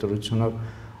վերցնենք ընտրությունով,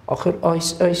 ախր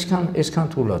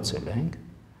այսքան թուլացել ենք։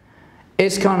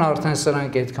 Այսքան արդեն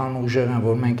սրանք այդքան ուժեղ են,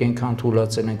 որ մենք այնքան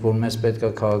թուլացել ենք, որ մեզ պետք է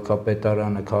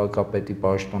քաղաքապետարանը, քաղաքապետի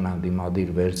պաշտոնը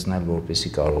դիմադիր վերցնել, որպեսզի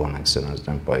կարողանանք սրանց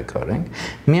դեմ պայքարենք։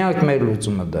 Միակ մեր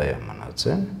լուծումը դա է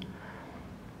մնացել։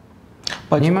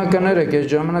 Բայց հիմա կներեք, այս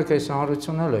ժամանակ այս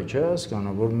հանրությունն էլ է, չէ՞,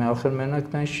 հասկանում, որ մի ախր մենակ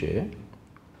տենց չի։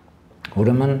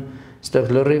 Ուրեմն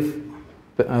այստեղ լրիվ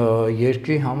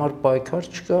երկրի համար պայքար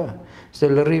չկա։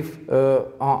 Այստեղ լրիվ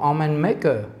ամեն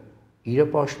մեկը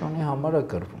իր պաշտոնի համար է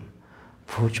կռվում։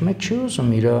 Ոչ մեկ չի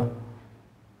ուզում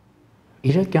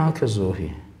իր կյանքը զոհի,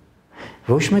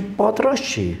 ոչ մեկ պատրաստ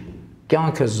չի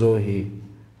կյանքը զոհի,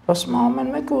 ասում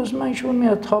ամեն մեկը ուզում է ինչ-որ մի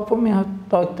հատ թափում, մի հատ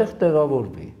տակտեղ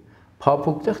տեղավորվի,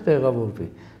 փափուկտեղ տեղավորվի,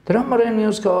 դրա համար են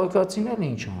մյուս քաղաքացին էլ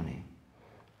ինչ անի,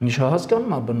 ինչ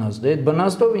հասկանում է բնազդը, այդ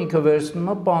բնազդով ինքը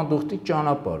վերցնում է պանդուխտի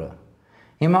ճանապարհը,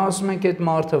 հիմա ասում ենք այդ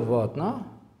մարդը վատն է,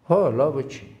 հա լավը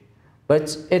չի,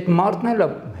 բայց այդ մարդն էլ է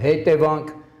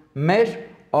հետևանք մեր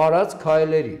արած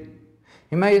քայլերի։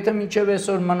 Հիմա եթե մինչև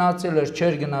այսօր մնացել էր,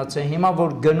 չէր գնացել, հիմա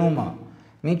որ գնում է,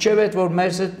 մինչև այդ որ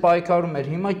մեր հետ պայքարում էր,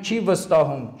 հիմա չի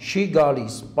վստահում, չի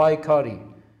գալիս պայքարի։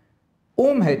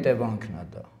 Ում հետևանքն է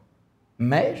դա։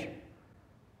 Մեր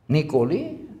Նիկոլի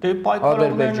դե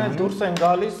պայքարողներն դուրս են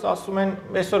գալիս, ասում են,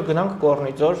 այսօր գնանք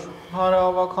Կորնիձոր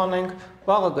հանրահավաքանենք,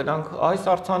 վաղը գնանք այս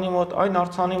արձանի մոտ, այն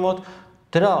արձանի մոտ,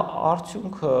 դրա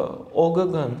արդյունքը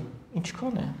ՕԳԳ-ն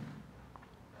ինչքան է։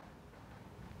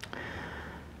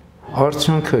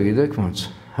 Արդյունքը գիտեք ոնց,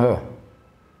 հա,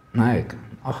 նայեք,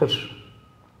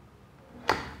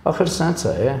 ախր սենց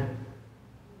է,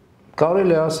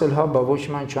 կարելի ասել, հա, բա ոչ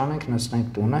ման չանենք, նստենք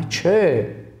տունը,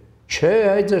 չէ,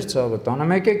 այ ձեր ցավը տանը,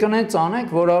 եկեք ընենց անենք,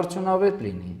 որ արդյունավետ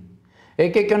լինի,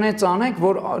 եկեք ընենց անենք,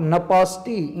 որ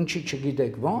նպաստի, ինչի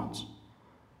չգիտեք ոնց,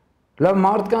 լավ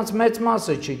մարդկանց մեծ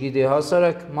մասը չգիտի,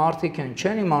 հասարակ մարդիկ են,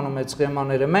 չեն իմանում այդ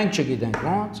սխեմաները, մենք չգիտենք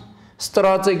ոնց,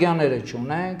 ստրատեգիաները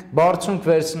չունենք, բարձունք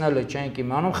վերցնելը չենք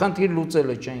իմանում, խնդիր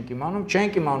լուծելը չենք իմանում,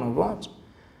 չենք իմանում ոնց,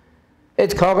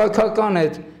 այդ քաղաքական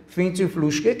այդ ֆինցի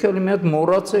ֆլուշկեք հələ մի հատ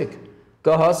մոռացեք,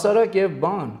 կա հասարակ եւ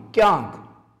բան, կյանք,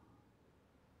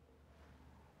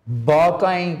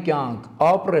 բակային կյանք,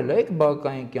 ապրել եք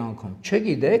բակային կյանքում,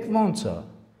 չգիտեք ոնց է,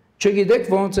 չգիտեք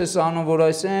ոնց ես անում, որ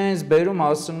այսենց բերում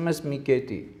հասնում ես մի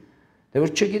կետի, դե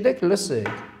որ չգիտեք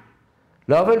լսեք,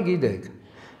 լավ էլ գիտեք,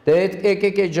 դե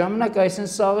եկեք այդ ժամանակ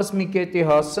այսենց սաղս մի կետի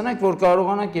հասցնենք, որ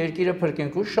կարողանանք երկիրը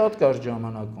փրկենք ու շատ կար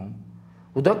ժամանակում,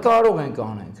 ու դա կարող ենք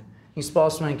անենք, ինչ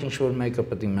սպասում ենք ինչ-որ մեկը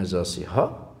պետք է մեզ ասի, հա,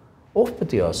 ով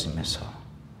պետք է ասի մեզ հա,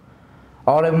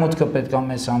 արևմուտքը պետք է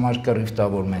մեզ համար կռիվ տա,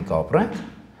 որ մենք ապրենք,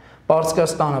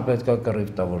 Պարսկաստանը պետք է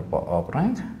կռիվ տա, որ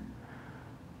ապրենք,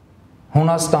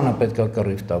 Հունաստանը պետք է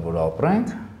կռիվ տա, որ ապրենք,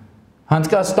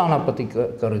 Հնդկաստանը պետք է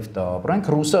կռիվ տա, ապրենք,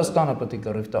 Ռուսաստանը պետք է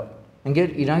կռիվ տա,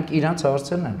 ընկեր իրանք իրանց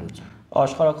հարցերն են լուծում։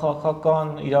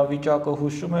 Աշխարհակաղակական իրավիճակը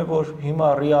հուշում է, որ հիմա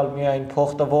ռեալ միայն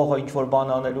փող տվողը ինչ-որ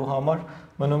բան անելու համար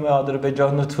մնում է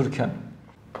Ադրբեջանն ու Թուրքիան։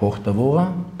 Փող տվողը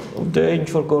դե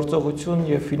ինչ-որ գործողություն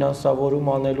եւ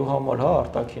ֆինանսավորում անելու համար, հա,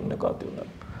 արտաքին նկատի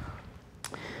ունեմ։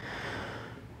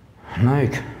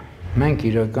 Նայեք, մենք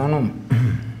իրականում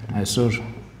այսօր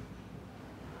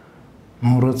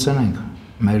մոռացել ենք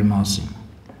մեր մասին,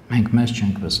 մենք մեզ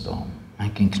չենք վստահում,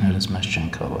 մենք ինքներս մեզ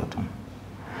չենք հավատում,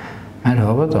 մեր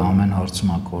հավատը ամեն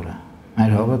հարցմակոր է,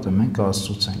 մեր հավատը մենք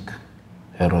Աստծուց ենք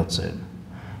հեռացել,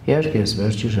 երբ ես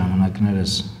վերջի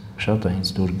ժամանակներս շատ է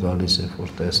ինձ դուր գալիս է,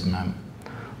 որ տեսնում եմ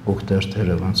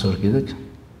ուղտերթերը, ոնց որ գիտեք,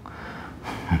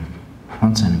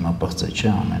 ոնց են հիմա պղծե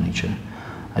չէ ամեն ինչը,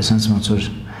 այսինքն ոնց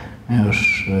որ մի օր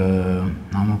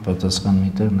համապատասխան մի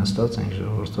տեղ նստած ենք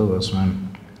ժողովրդով, ասում եմ,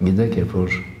 գիտեք, երբ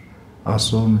որ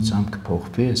ասողնությամբ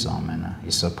կփոխվի այս ամենը,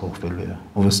 իսա փոխվելու է,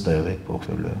 ով ստեղ է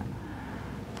փոխվելու է,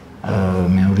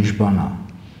 մի ուրիշ բան է,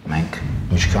 մենք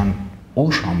ինչքան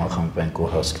ուշ համախմբենք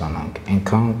ու հասկանանք,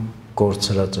 այնքան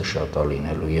կորցրածը շատ է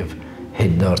լինելու եւ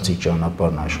հետդարձի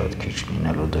ճանապարհն է շատ քիչ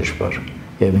լինելու դժվար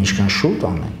եւ ինչքան շուտ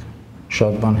անենք,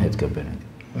 շատ բան հետ կբերենք։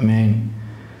 Մենք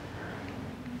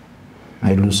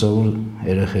այլ լուսավոր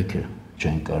երեխեքը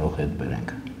չենք կարող հետ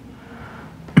բերենք։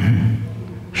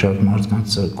 Շատ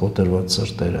մարդկանց կոտրված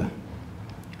սրտերը,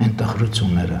 այն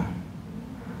տխրությունները։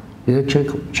 Եթե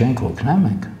չենք օգնա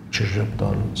մենք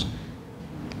չժպտալուց։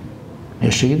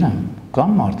 Ես չգիտեմ,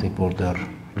 կան մարդիկ, որ դեռ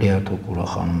լիաթոք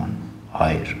ուրախանում են,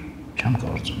 հայր, չեմ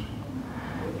կարծում,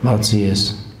 բացի ես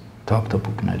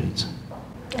թափթփուկներից։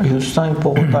 Հյուսիսային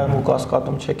պողոտայում ու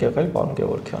Կասկադում չեք եղել, պարոն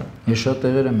Գեւորգյան։ Ես շատ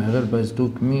տեղեր եմ եղել, բայց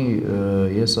դուք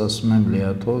ես ասում եմ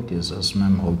լիաթոք, ես ասում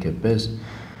եմ հոգեպես,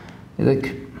 գիտեք,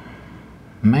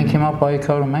 մենք հիմա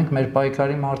պայքարում ենք, մեր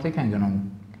պայքարի մարդիկ են գնում,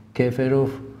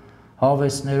 կեֆերով,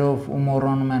 հավեսներով ու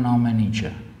մոռանում են ամեն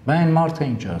ինչը, բա այն մարդը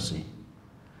ինչ ասի։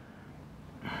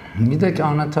 Գիտեք,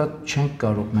 անընդհատ չենք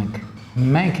կարող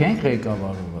մենք ենք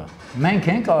ղեկավարողը, մենք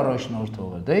ենք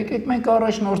առաջնորդողը, դե եկեք մենք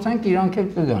առաջնորդենք, իրանք էլ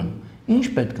կգան, ինչ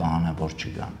պետք է անեն, որ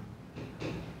չգան։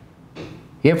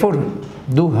 Երբ որ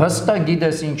դու հստակ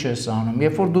գիտես ինչ ես անում,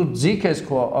 երբ որ դու ձիգ ես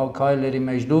քո քայլերի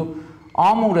մեջ, դու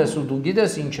ամուր ես ու դու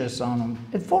գիտես ինչ ես անում,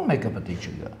 այդ ո՞ր մեկը պետք է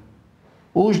չգա։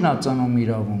 Ուժն է ծնում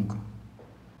իրավունք։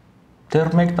 Դեռ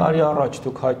 1 տարի առաջ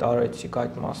դուք հայտարարեցիք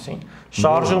այդ մասին։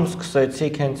 Շարժում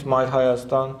սկսեցիք հենց Մայր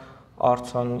Հայաստան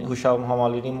արձան հուշահամ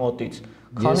համալիրի մոտից։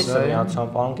 Քանիսը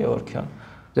միացան, պարոն Գեւորգյան։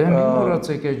 Դե մի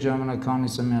մոռացեք այդ ժամանակ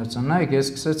քանիսը միացան։ Նայեք, ես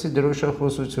սկսեցի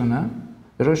դրոշախոսությունը,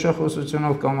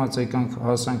 դրոշախոսությունով կամաց եկանք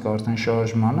հասանք արդեն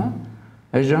շարժմանը։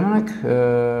 Այդ ժամանակ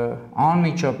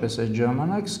անմիջապես այդ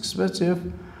ժամանակ սկսվեց եւ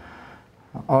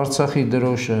Արցախի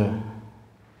դրոշը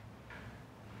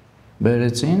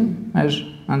բերեցին մեր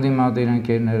անդիմադիր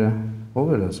ընկերները,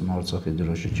 ով էր ասում Արցախի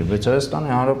դրոշը չի, բայց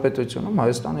Հայաստանի Հանրապետությունում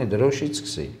Հայաստանի դրոշից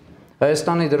սկսի։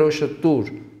 Հայաստանի դրոշը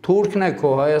տուր, թուրքն է քո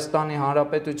Հայաստանի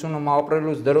Հանրապետությունում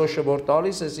ապրելուց դրոշը որ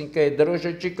տալիս ես, ինքը այդ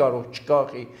դրոշը չի կարող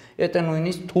չկախի, եթե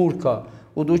նույնիսկ թուրք է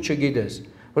ու դու չգիտես,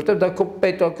 որտեղ դա քո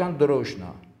պետական դրոշն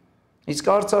է։ Իսկ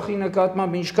Արցախի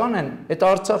նկատմամբ ինչքան են, այդ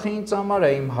Արցախը ինձ համար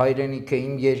է իմ հայրենիքը,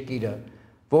 իմ երկիրը,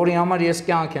 որի համար ես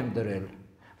կյանք եմ դրել,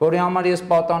 որի համար ես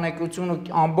պատանեկություն ու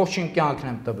ամբողջ իմ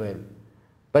կյանքն եմ տվել,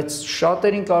 բայց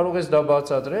շատերին կարող ես դա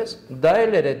բացատրես, դա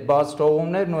էլ էր այդ բաց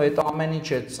թողումներն ու այդ ամեն ինչ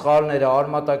այդ սխալները,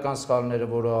 արմատական սխալները,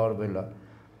 որը արվել է։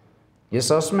 Ես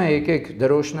ասում եմ եկեք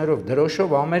դրոշներով,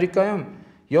 դրոշով Ամերիկայում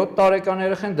 7 տարեկան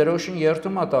երեխան դրոշին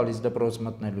երթում է տալիս դպրոց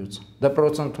մտնելուց,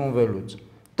 դպրոց ընդունվելուց։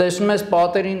 Տեսնում ես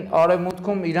պատերին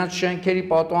արևմուտքում իրանց շենքերի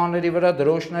պատուհանների վրա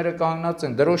դրոշները կանգնած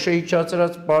են, դրոշը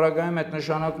իջացրած պարագայում այդ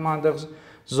նշանակում այնտեղ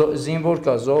զինվոր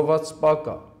կա, զոհված սպա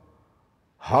կա։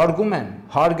 Հարգում են,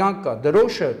 հարգանք կա,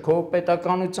 դրոշը քո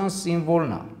պետականության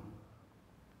սիմվոլն է։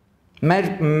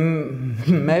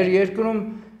 Մեր երկրում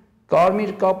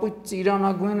կարմիր կապույտ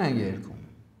ծիրանագույն են երգում։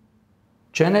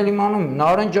 Չեն էլ իմանում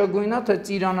նարնջագույնա թե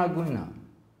ծիրանագույնա։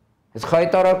 Այդ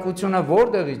խայտարակությունը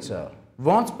որտեղից է։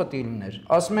 Ոնց պետք է լիներ։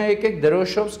 Ասում եմ եկեք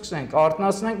դրոշով սկսենք,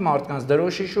 արտնասնենք մարդկանց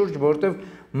դրոշի շուրջ, որտեղ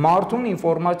մարդուն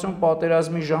ինֆորմացիոն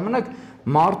պատերազմի ժամանակ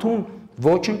մարդուն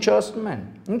ոչնչացնում են։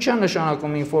 Ինչ է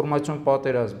նշանակում ինֆորմացիոն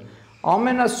պատերազմ։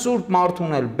 Ամենասուրբ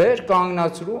մարդուն էլ բեր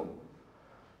կանգնացրու,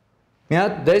 մի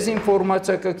հատ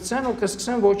դեզինֆորմացիա կգցեն ու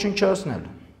կսկսեն ոչնչացնել։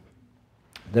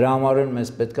 Դրա համար էլ մեզ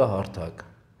պետք է հարթակ։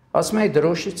 Ասում եմ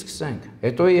դրոշից սկսենք,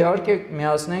 հետո իհարկե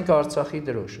միացնենք Արցախի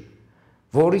դրոշը,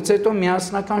 որից հետո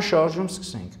միասնական շարժում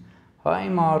սկսենք։ Հա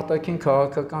հիմա արտաքին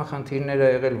քաղաքական խնդիրներ ա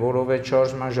եղել, որով այդ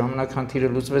շարժման ժամանակ խնդիրը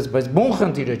լուծվեց, բայց բուն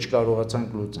խնդիրը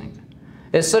չկարողացանք լուծենք։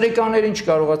 Այս սրիկաներին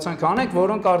չկարողացանք անենք,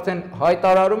 որոնք արդեն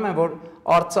հայտարարում են, որ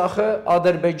Արցախը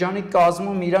Ադրբեջանի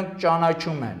կազմում իրանք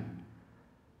ճանաչում են։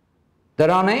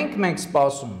 Դրան ենք մենք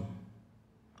սպասում։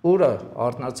 Ուրա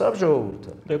արտնացավ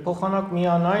ժողովուրդը։ Դե փոխանակ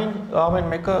միանային ամեն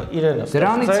մեկը իրենը։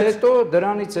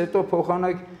 Դրանից հետո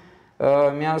փոխանակ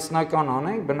միասնական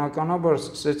անենք, բնականաբար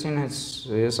սկսեցին հենց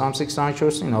ես ամսի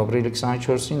 24-ին, ապրիլի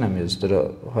 24-ին եմ ես դրա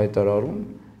հայտարարում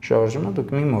շարժումը,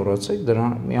 դուք մի մոռացեք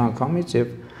դրան մի անգամից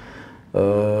եւ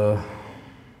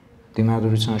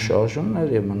դիմադրության շարժումն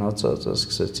էր եւ մնացածը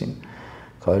սկսեցին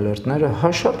քայլերտները, հա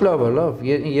շատ լավ է, լավ,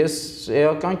 ես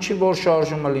էական չի, որ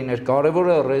շարժումը լիներ,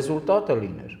 կարևորը ռեզուլտատը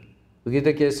լիներ։ Ու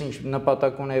գիտեք, ես ինչ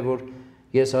նպատակ ունեի, որ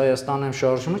ես Հայաստան եմ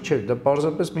շարժումը, չէ, դա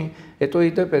պարզապես մի, հետո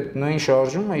իդեպ այդ նույն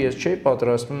շարժումը ես չէի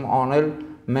պատրաստվում անել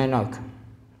մենակ։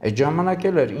 Այդ ժամանակ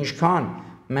էլ էր, ինչքան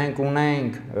մենք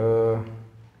ունենք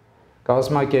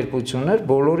կազմակերպություններ,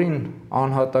 բոլորին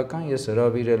անհատական ես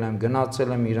հրավիրել եմ,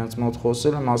 գնացել եմ իրանց մոտ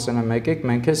խոսել եմ, ասել եմ եկեք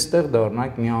մենք էլ ստեղ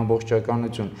դառնանք մի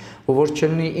ամբողջականություն, ու որ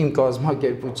չլինի իմ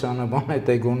կազմակերպությանը բան այդ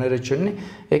էգոները չլինի,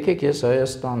 եկեք ես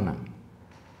Հայաստանն եմ։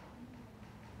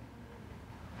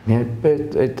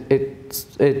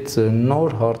 Այդ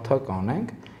նոր հարթակ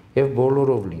անենք եւ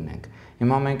բոլորով լինենք։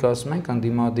 Հիմա մենք ասում ենք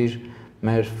ընդդիմադիր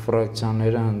մեր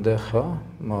ֆրակցիաները այնտեղ, հա,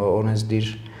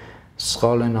 օրենսդիր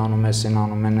սխալ են անում,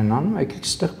 են անում, եկեք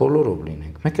ստեղ բոլորով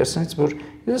լինենք։ Մեկ ասենց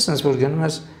որ գնում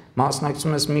ես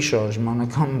մասնակցում ես մի շարժմանը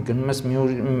կամ գնում ես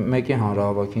մեկի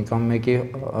հանրահավաքին կամ մեկի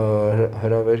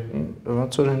հրավերին,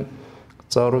 ոնց որ են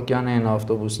Ծառուկյանի են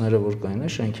ավտոբուսները որ կային,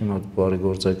 շենքի մոտ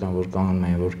բարեգործական որ կանգնում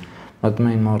էին, որ մտնում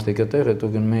էին մարդիկ այդտեղ, հետո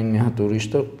գնում էին մի հատ ուրիշ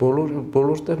տեղ,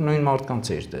 բոլոր տեղ նույն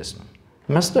մարդկանց էր տեսնում։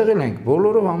 Մենք ստեղ էլ ենք,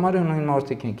 բոլորով համարյա նույն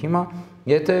մարդիկ ենք։ Հիմա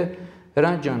եթե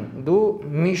Հրանտ ջան, դու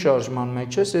մի շարժման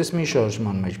մեջ ես, ես մի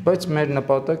շարժման մեջ, բայց մեր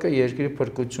նպատակը երկրի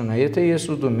փրկությունն է։ Եթե ես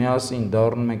ու դու միասին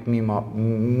դառնում ենք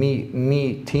մի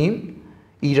թիմ,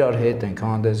 իրար հետ ենք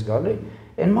հանդես գալի,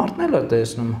 այն մարդն էլ է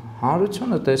տեսնում,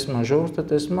 հանրությունը տեսնում է, ժողովուրդը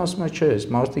տեսնում, ասում է, չէ, այս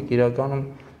մարդիկ իրականում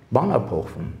բան է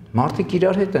փոխվում։ Մարդիկ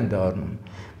իրար հետ են դառնում։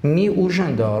 Մի ուժ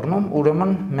են դառնում,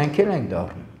 ուրեմն մենք էլ ենք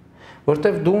դառնում։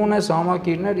 Որտեվ դու ունես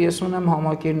համակիրներ, ես ունեմ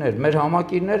համակիրներ։ Մեր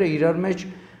համակիրները իրար մեջ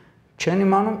չեն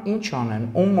իմանում ինչ անեն,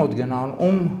 ում մոտ գնան,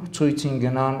 ում ցույցին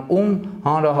գնան, ում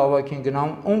հանրահավաքին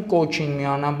գնան, ում կոչին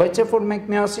միանան, բայց երբ որ մենք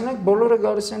միասին ենք, բոլորը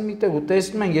գալիս են միտեղ ու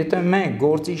տեսնում են, եթե մենք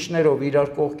գործիչներով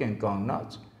իրար կողք են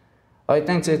կանգնած,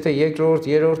 այտենց եթե երկրորդ,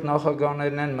 երրորդ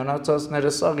նախագահներն են,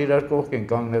 մնացածները սաղ իրար կողք են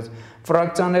կանգնած,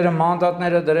 ֆրակցիաները,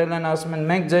 մանդատները դրել են, ասում են,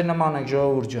 մենք ձեր նման ենք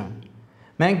ժողովուրդ ջան,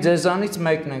 մենք ձեզանից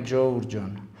մեկն ենք ժողովուրդ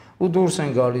ջան։ Ու դուրս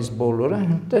են գալիս բոլորը,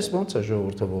 տես ոնց է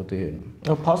ժողովուրդը ոտի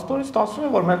երնում։ Փաստորից ասում է,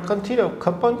 որ մեր խնդիրը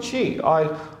ԿՊ-ն չի, այլ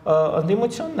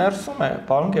ընդդիմության ներսում է,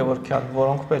 պարոն Գեւորգյան,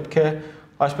 որոնք պետք է,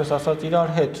 այսպես ասած,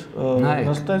 իրար հետ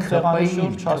նստեն տեղանի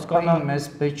շուրջ, հասկանան։ Մեզ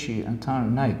պետք չի,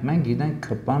 ընդհանուր, նայեք, մենք գիտենք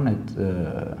ԿՊ-ն այդ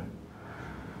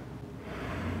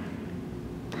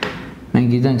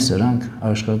մենք գիտենք սրանք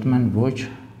աշխատում են ոչ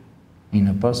ի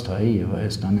նպաստ Հայի եւ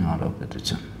Հայաստանի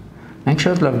Հանրապետության։ Մենք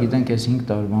շատ լավ գիտենք այս 5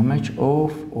 տարվա մեջ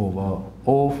ով ա,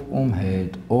 ով ում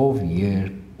հետ, ով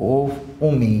երբ, ով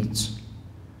ումից։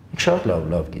 Մենք շատ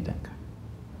լավ գիտենք։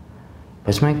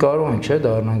 Բայց մենք կարող ենք, չէ,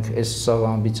 դառնանք այս սաղ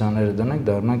ամբիցիաները դնենք,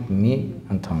 դառնանք մի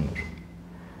ընդհանուր։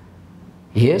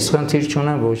 Ես խնդիր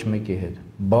չունեմ ոչ մեկի հետ։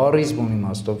 Բառից բուն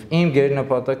իմաստով իմ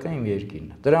գերնպատակը իմ երկիրն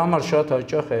է։ Դրա համար շատ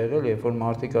հաճախ է եղել, երբ որ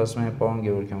մարդիկ ասում են, պարոն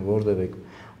Գեւորգյան, որտեղ եք,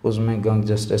 ուզում ենք գանք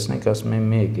ձեզ տեսնենք, ասում են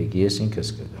մի եկեք, ես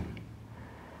ինքս կգամ։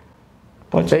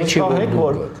 Բայց վստահ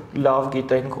որ լավ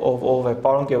գիտենք ով է,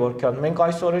 պարոն Գեւորգյան, մենք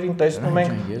այս օրերին տեսնում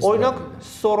ենք օրինակ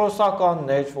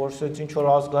սորոսականներ, որ ասենց ինչ որ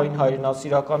ազգային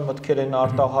հայրենասիրական մտքեր են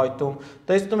արտահայտում,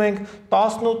 տեսնում ենք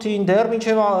 18-ին դեռ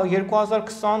մինչև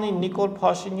 2020-ին Նիկոլ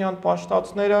Փաշինյան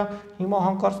պաշտածները հիմա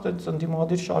հանկարծ այդպես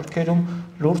ընդդիմադիր շարքերում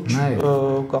լուրջ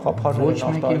գաղափարներ են արտահայտում։ Ոչ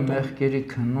մեկի մեղքերի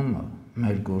քննումը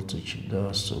մեր գործը չի, դա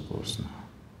Աստծո գործն է։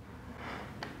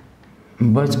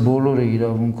 Բայց բոլորը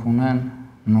իրավունք ունեն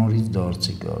նորից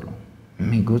դարձի գալու։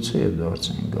 Միգուցե եւ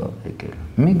դարձի են եկել։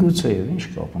 Միգուցե եւ ինչ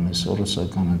կապ ունի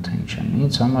սորոսականը թե ինչ է։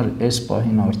 Ինձ համար այս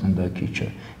պահին արդեն դա քիչ է։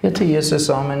 Եթե ես այս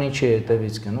ամեն ինչի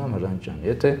հետևից գնամ, Հրանտ ջան,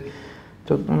 եթե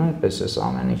դուք նույնպես այս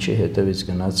ամեն ինչի հետևից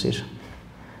գնացիր,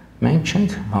 մենք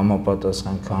չենք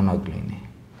համապատասխան քանակ լինի։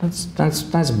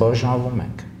 Տենց բաժանվում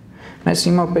ենք։ Մեզ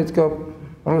հիմա պետքա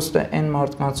պրոստը այն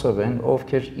մարդկանցով են,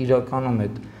 ովքեր իրականում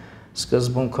այդ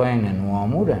սկզբունքային են ու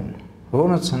ամուր են,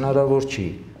 որոնց հնարավոր չի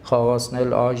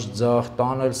խաղացնել աջ ձախ,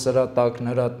 տանել սրա տակ,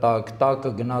 նրա տակ,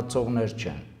 տակը գնացողներ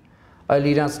չեն, այլ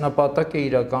իրանց նպատակը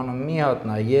իրականում մի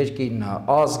հատնա, երկիրն է,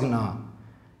 ազգն է,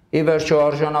 ի վերջո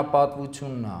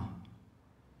արժանապատվությունն է,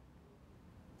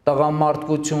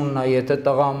 տղամարդկությունն է, եթե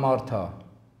տղամարդ է,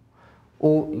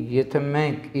 ու եթե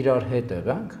մենք իրար հետ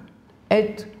եղանք,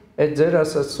 այդ ձեր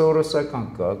ասած սորոսական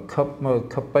կա,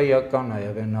 քպայական է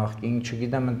եղել նախկին,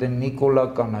 չգիտեմ, ընդ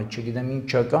նիկոլական է, չգիտեմ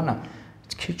ինչական է,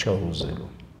 քիչ է ուզելու։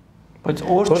 Բայց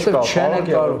օր չկա, պարոն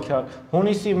Գեւորգյան,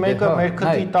 հունիսի 1-ը մեր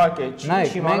քթի տակ է, չի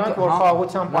իմանանք, որ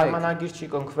խաղաղության պայմանագիր չի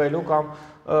կնքվելու կամ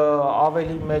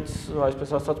ավելի մեծ,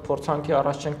 այսպես ասած, փորձանքի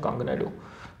առաջ չենք կանգնելու։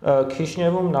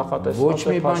 Քիշնևում նախատեսված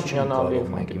է Փաշինյան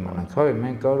Ալիև մենք իմանանք, հայ,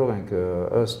 մենք կարող ենք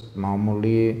ըստ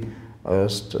մամուլի,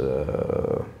 ըստ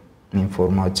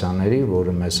ինֆորմացիաների,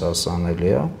 որը մեզ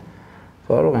հասանելի է,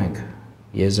 կարող ենք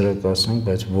եզրակացնենք,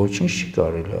 բայց ոչինչ չի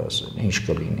կարելի ասել, ինչ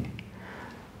կլինի։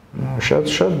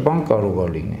 Շատ բան կարող է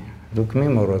լինի։ Դուք մի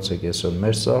մոռացեք այսօր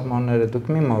մեր սահմանները, դուք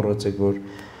մի մոռացեք, որ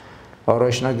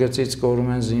առաջնագծից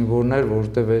կորում են զինվորներ,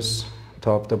 որտեղ այս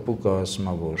թափտպուկը ասում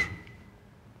է, որ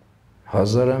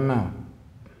 1000-ը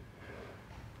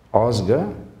ազգը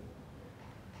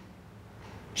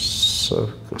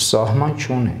սահման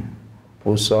չունի։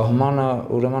 Ու սահմանը,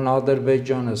 ուրեմն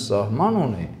Ադրբեջանը սահման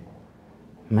ունի,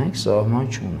 մենք սահման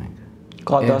չունենք։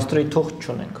 Կադաստրի թուղթ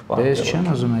չունենք։ Ես չեմ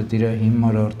ուզում այդ իր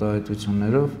հիմար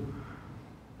արտահայտություններով,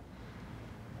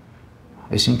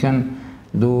 այսինքն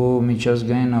դու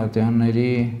միջազգային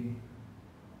ատյանների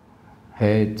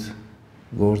հետ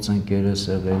գործընկեր ես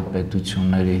եղել,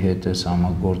 պետությունների հետ ես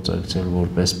համագործակցել,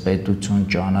 որպես պետություն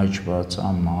ճանաչված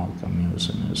ամա կամ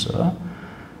մյուսը, հա,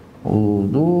 ու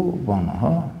դու բանը,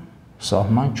 հա,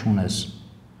 սահման չունես,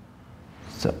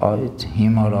 այդ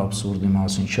հիմար աբսուրդի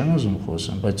մասին չեմ ուզում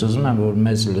խոսեմ, բայց ուզում եմ, որ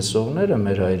մեծ լսողները,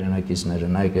 մեր հայրենակիցները,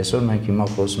 նայեք, այսօր մենք հիմա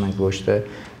խոսում ենք ոչ թե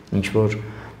ինչ-որ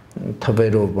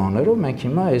թվերով բաներով, մենք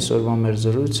հիմա այսօրվա մեր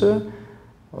զրույցը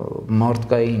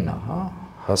մարդկային է, հա,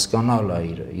 հասկանալ է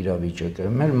իրավիճակը,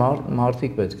 մեր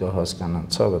մարդիկ պետք է հասկանան,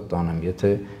 ցավը տանեմ,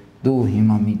 եթե դու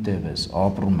հիմա միտեղ ես,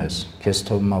 ապրում ես, քեզ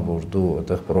թվում է, որ դու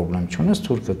այդտեղ պրոբլեմ չունես,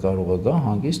 թուրքը կարող է գա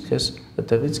հանգիստ քեզ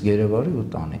այդտեղից գերեվարի ու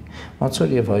տանի։ Ոնց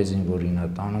որ եւ հայ զինվորին է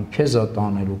տանում, քեզ է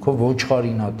տանելու, քո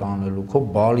ոչխարին է տանելու, քո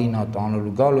բալին է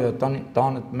տանելու, գալու է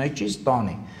տանը մեջից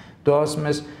տանի։ Դու ասում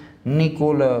ես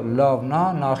Նիկոլը լավն է,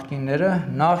 նախկինները,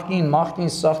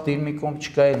 նախկին սաղ դիրմի կողմ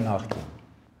չկա էլ նախկին։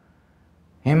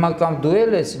 Հիմա կամ դու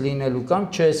ես լինելու, կամ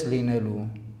չես լինելու։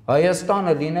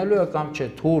 Հայաստանը լինելու է կամ չէ,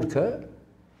 թուրքը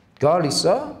գալիս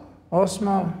է, ասում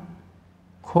է,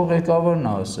 քո ղեկավարն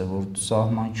է ասել, որ դու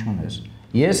սահման չունես։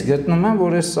 Ես գտնում եմ,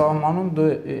 որ այս սահմանում դու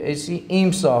էսի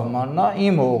իմ սահմանն է,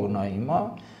 իմ հողն է հիմա,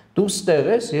 դու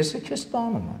ստեղ ես, ես է քեզ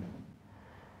տանում եմ։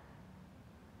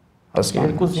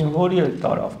 Երկու զինվորի էլ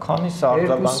տարավ, քանի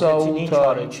սարձագանքեցին ինչ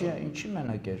արեցի։ Ինչի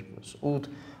մենակ 2-8,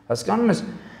 հասկանում ես,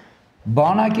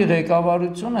 բանակի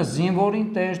ղեկավարությունը զինվորին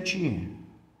տեր չի։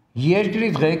 Երկրի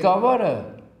ղեկավարը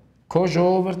քո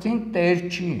ժողովրդին տեր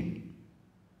չի։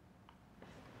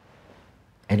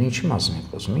 Էլ ինչի մասին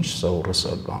եք խոսում, ինչ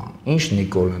սովորական, ինչ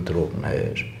Նիկոլ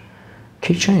ընտրողներ,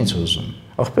 քիչ է ինձ ուզում։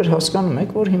 Ախպեր հասկանում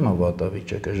եք, որ հիմա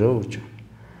վատավիճակ է, ժողովուրդ ջան։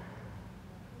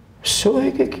 Всё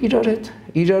եկեք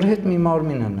իրար հետ մի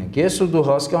մարմին անենք։ Ես ու դու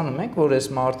հասկանում ենք, որ այս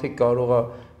մարդիկ կարող է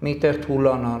միտեղ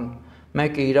թուլանան,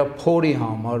 մեկը իր փորի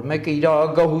համար, մեկը իր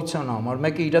ագահության համար,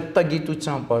 մեկը իր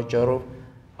տգիտության պատճառով։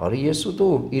 Արի ես ու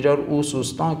դու իրար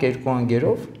ուսուս տանք 2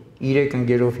 ընկերով, 3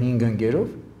 ընկերով, 5 ընկերով։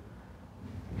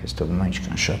 Ես թվում է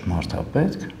ինչքան շատ մարդ է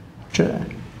պետք, չէ։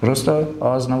 Պրոստը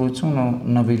ազնվություն ու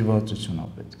նվիրվածություն է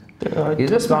պետք։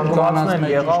 Իսկ զանգվածն էլ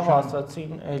եղավ,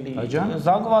 ասացին էլի։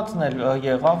 Զանգվածն էլ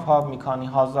եղավ, հա, մի քանի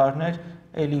հազարներ,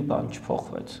 էլի բան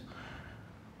չփոխվեց։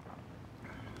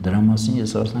 Դրա մասին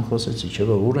ես արդեն խոսեցի, չէ՞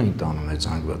 որ ուր էին տանում այդ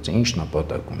զանգվածը, ինչ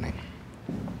նպատակ ունեն։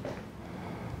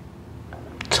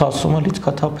 Ցասումը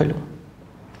լիցքա թափելու։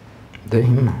 Դե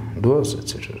հիմա դու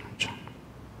ասեցիր ջան։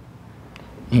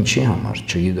 Ինչի համար,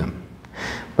 չգիտեմ։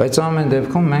 Բայց ամեն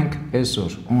դեպքում մենք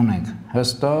այսօր ունենք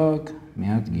հստակ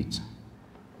մի հատ գիծ։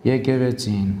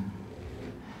 Եկեղեցին,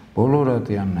 բոլոր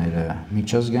ատյանները,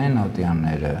 միջազգային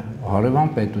ատյանները, հարևան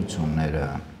պետությունները,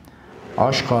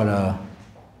 աշխարհը,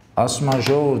 ասում են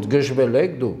ժողովուրդ գժվել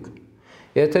եք դուք։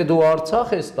 Եթե դու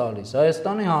Արցախ ես տալիս,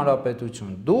 Հայաստանի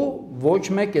Հանրապետություն, դու ոչ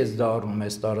մեկ ես դառնում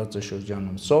այս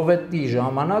տարածաշրջանում։ Սովետի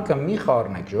ժամանակը մի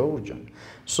խառնեք, ժողովուրդ ջան։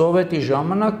 Սովետի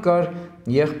ժամանակ կար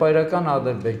եղբայրական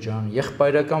Ադրբեջան,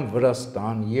 եղբայրական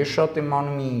Վրաստան, ես շատ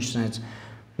իմանում ինչ sense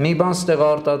մի բան ստեղ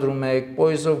արտադրում եք,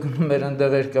 պոեզով գնում էր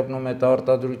այնտեղ էր կպնում այդ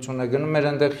արտադրությունը, գնում էր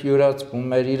այնտեղ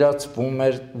յուրացվում էր, իրացվում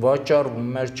էր,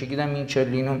 վաճառվում էր, չգիտեմ ինչ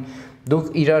էր լինում։ Դուք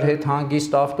իրար հետ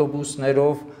հանգիստ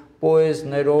ավտոբուսներով,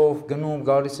 պոեզներով գնում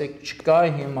գալիս եք, չկա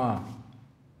հիմա։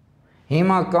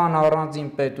 Հիմա կան առանձին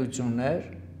պետություններ,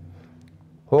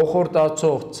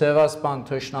 հոխորտացող ցեղասպան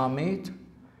թշնամիտ,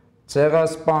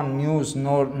 ցեղասպան մյուս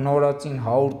նորածին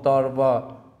 100 տարվա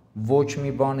ոչ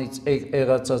մի բանից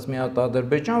եղածած մի հատ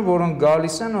Ադրբեջան, որոնք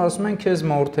գալիս են ու ասում են քեզ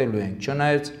մորթելու են,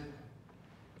 չնայած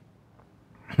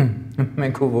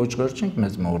մենք ու ոչխար չենք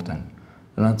մեզ մորթեն,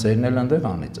 նրանց երն էլ այնտեղ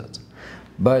անիծած,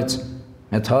 բայց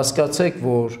այդ հասկացեք,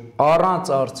 որ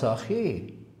առանց Արցախի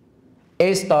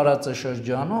այս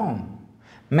տարածաշրջանում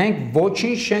մենք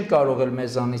ոչինչ չենք կարող էլ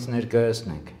մեզանից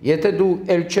ներկայացնենք, եթե դու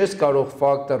էլ չես կարող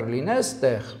ֆակտոր լինես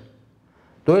տեղ,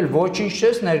 դու էլ ոչինչ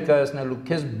չես ներկայացնելու,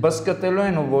 քեզ բսկտելու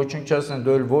են ու ոչնչացնեն,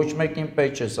 դու էլ ոչ մեկին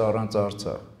պետք չես առանց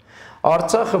Արցախ։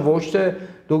 Արցախը ոչ թե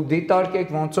դուք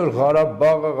դիտարկեք ոնց որ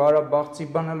Ղարաբաղը, Ղարաբաղցի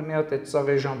բանել մի հատ այդ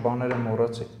սաղ էժան բաները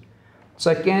մոռացեք։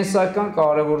 Սա կենսական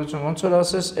կարևորություն, ոնց որ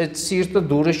ասես, այդ սիրտը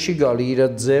դուրս չի գալի, իր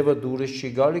ձևը դուրս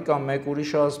չի գալի, կամ մեկ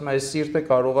ուրիշ ասում է, այս սիրտը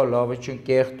կարող է լավը չեն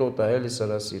կեղտոտ է, էլի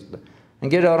սրա սիրտը։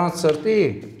 Ընկեր առանց սրտի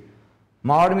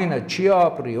մարմինը չի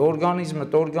ապրի, օրգանիզմը,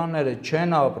 օրգանները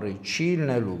չեն ապրի, չի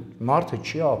լինելու, մարդը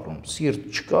չի ապրում, սիրտ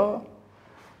չկա,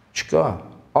 չկա։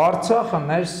 Արցախը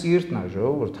մեր սիրտն է,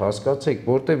 ժողովուրդ, հասկացեք,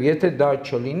 որտեվ եթե դա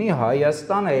չլինի,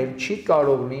 Հայաստանը էլ չի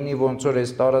կարող լինի ոնց որ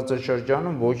այս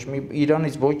տարածաշրջանում ոչ մի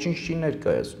Իրանից ոչինչ չի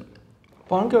ներկայացնում։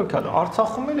 Պարոն Գեւորգյան,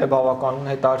 Արցախում էլ է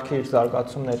բավականին հետաքրքիր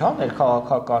զարգացումներ, հա,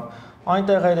 ներքաղաքական։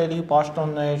 Այնտեղ էլի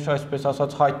պաշտոններ, այսպես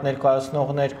ասած, հայտ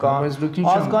ներկայացնողներ կան։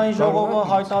 Ազգային ժողովը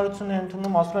հայտարարություն է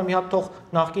ընդունում, ասում եմ, մի հատ թող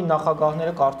նախկին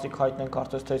նախագահները կարծիք հայտնեն,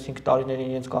 կարծես թե 5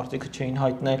 տարիներին իրենց կարծիքը չէին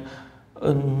հայտնել։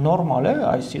 Նորմալ է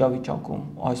այս իրավիճակում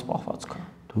այս պահվածքը։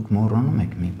 Դուք մոռանում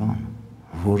եք մի բան,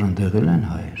 որ ընդեղել են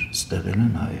հայեր, ստեղել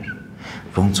են հայեր։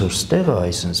 Ոնց որ ստեղը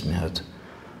այսպես մի հատ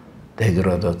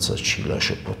դեգրադացած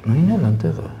շիլաշփոթ, նույնն էլ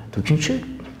ընդեղը։ Դուք ինչ եք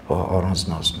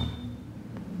առանձնացնում։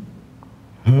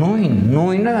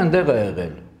 Նույնը ընդեղ է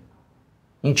եղել։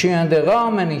 Ինչի ընդեղ է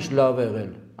ամեն ինչ լավ եղել։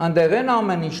 Ընդեղ են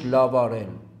ամեն ինչ լավ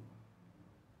արել։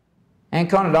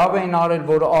 Այնքան լավ էին արել,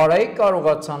 որ Արայիկ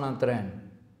կարողացան ընտրեն։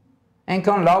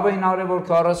 Այնքան լավ էին արել, որ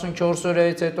 44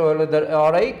 օրից հետո հələ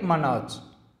Արայիկ մնաց։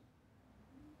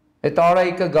 Այդ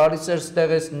Արայիկը գալիս էր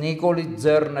ստեղից Նիկոլի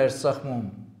ձեռն էր սխմում։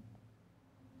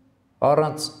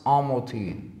 Առանց ամոթի։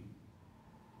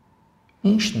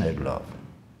 Ինչն էր լավ։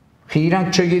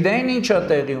 Իրանք չգիտեին ինչա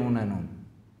տեղի ունենում։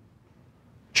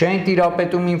 Չեն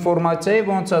տիրապետում ինֆորմացիայի,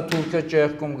 ոնց է թուրքը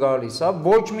ճեղքում գալիս, հա,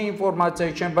 ոչ մի ինֆորմացիա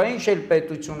չեն, բա ինչ էլ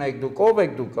պետություն եք դուք, ով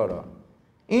եք դուք արա։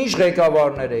 Ինչ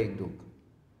ղեկավարներ եք դուք։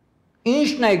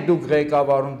 Ինչն եք դուք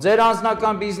ղեկավարում։ Ձեր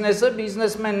անձնական բիզնեսը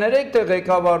բիզնեսմեններ եք, թե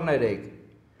ղեկավարներ եք։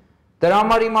 Դրա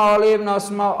համար հիմա Ալիևն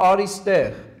ասում է արի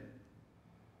ստեղ։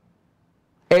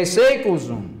 Էս եք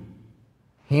ուզում։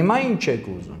 Հիմա ինչ եք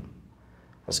ուզում։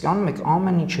 Հասկանում եք,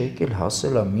 ամեն ինչ եկել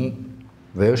հասել է մի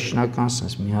վերջնական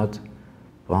sense մի հատ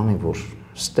բանի, որ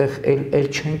ստեղ էլ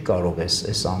չեն կարող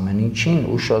այս ամեն ինչին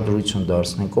ուշադրություն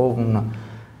դարձնենք, ով ունա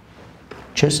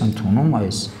չես ընդունում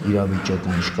այս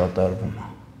իրավիճակը ինչ կատարվում է։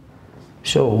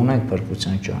 Всё, ունենք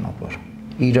բրկության ճանապարհ։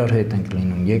 Իրար հետ ենք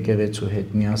լինում, եկեղեցու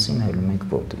հետ միասին հելում ենք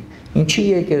ոտի։ Ինչի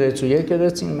եկեղեցու,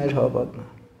 եկեղեցին մեր հավատն է։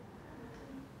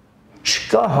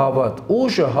 Չկա հավատ,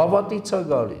 ուժը հավատից է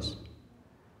գալիս։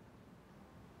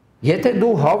 Եթե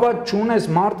դու հավատ չունես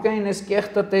մարդկային այս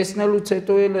կեղտը տեսնելուց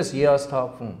հետո էլ ես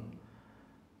հիասթափվում։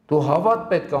 Դու հավատ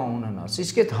պետք է ունենաս,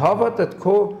 իսկ այդ հավատդ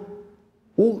քո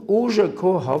ուժը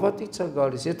քո հավատից է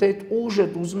գալիս։ Եթե այդ ուժը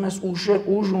ուզում ես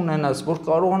ուժ ունենաս, որ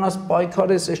կարողանաս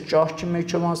պայքարես այս ճահճի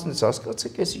մեջով անցնես,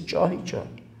 հասկացեք, էսի ճահիճ է։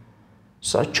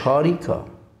 Սա չարիք է։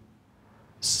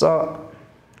 Սա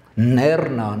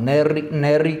ներն է,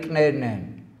 ներիկներն են։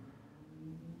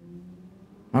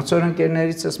 Ոնց որ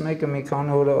ընկերներիցս մեկը մի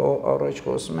քանի օր առաջ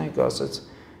խոսում ենք, ասաց,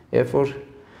 Երբ որ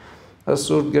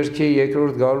Սուրբ գրքի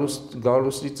երկրորդ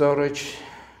գալուստից առաջ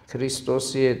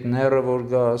Քրիստոսի այդ նեռը որ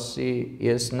գա ասի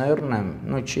ես նեռն եմ,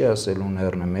 նո չի ասելու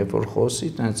նեռն եմ, երբ որ խոսի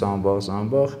տենց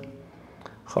ամբախ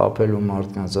խափելու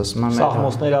մարդկանց, ասում եմ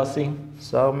Սաղմոսներ ասի։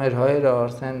 Սա մեր հայերը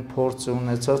արդեն փորձը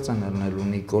ունեցած են ելնելու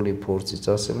Նիկոլի փորձից,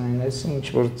 ասել են էս ինչ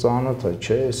որ ծանոթ է,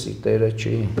 չէ, էսի տերը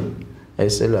չի,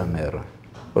 էս էլ է նեռը,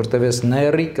 որտեվ էս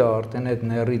նեռի կա արդեն այդ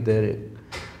նեռի դեր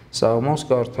Սաղմոս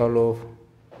կարդալով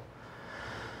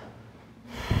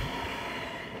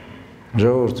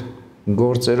ժողովուրդ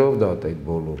գործերով դատեք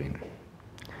բոլորին,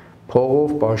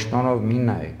 փողով, պաշտոնով մի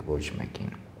նայեք ոչ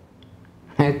մեկին,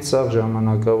 հետ սաղ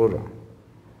ժամանակավոր է,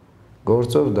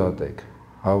 գործով դատեք,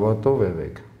 հավատով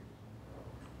ևեք,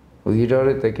 ու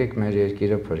իրար հետ եկեք մեր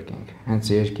երկիրը փրկենք,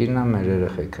 հենց երկիրն է մեր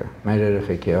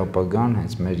երեխեքի ապագան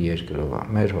հենց մեր երկրով է,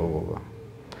 մեր հողով է,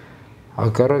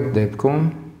 հակառակ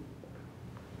դեպքում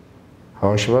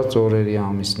հաշված օրերի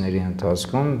ամիսների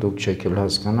ընթացքում դուք չեք էլ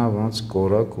հասկանա ոնց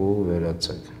կորակ ու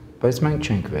վերացեք, բայց մենք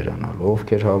չենք վերանալու,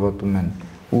 ովքեր հավատում են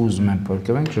ու ուզում են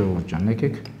փրկվենք, ժողովուրդ ջան,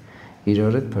 եկեք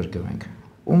իրար հետ փրկվենք,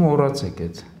 ու մոռացեք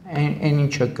այդ, այն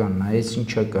ինչա կանա, այս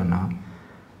ինչա կանա,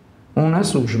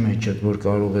 ունես ուժ մեջդ, որ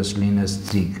կարող ես լինես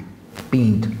ձիգ,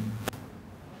 պինդ,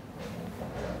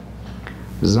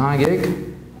 զանգեք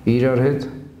իրար հետ,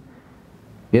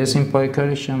 ես իմ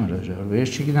պայքարից չեմ հրաժարվում,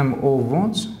 ես չգիտեմ ով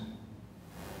ոնց,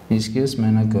 իսկ ես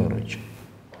մենակ առաջ։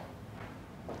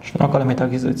 Շնորհակալ եմ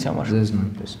հետաքրքրության համար։ Ձեզ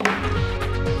նույնպես։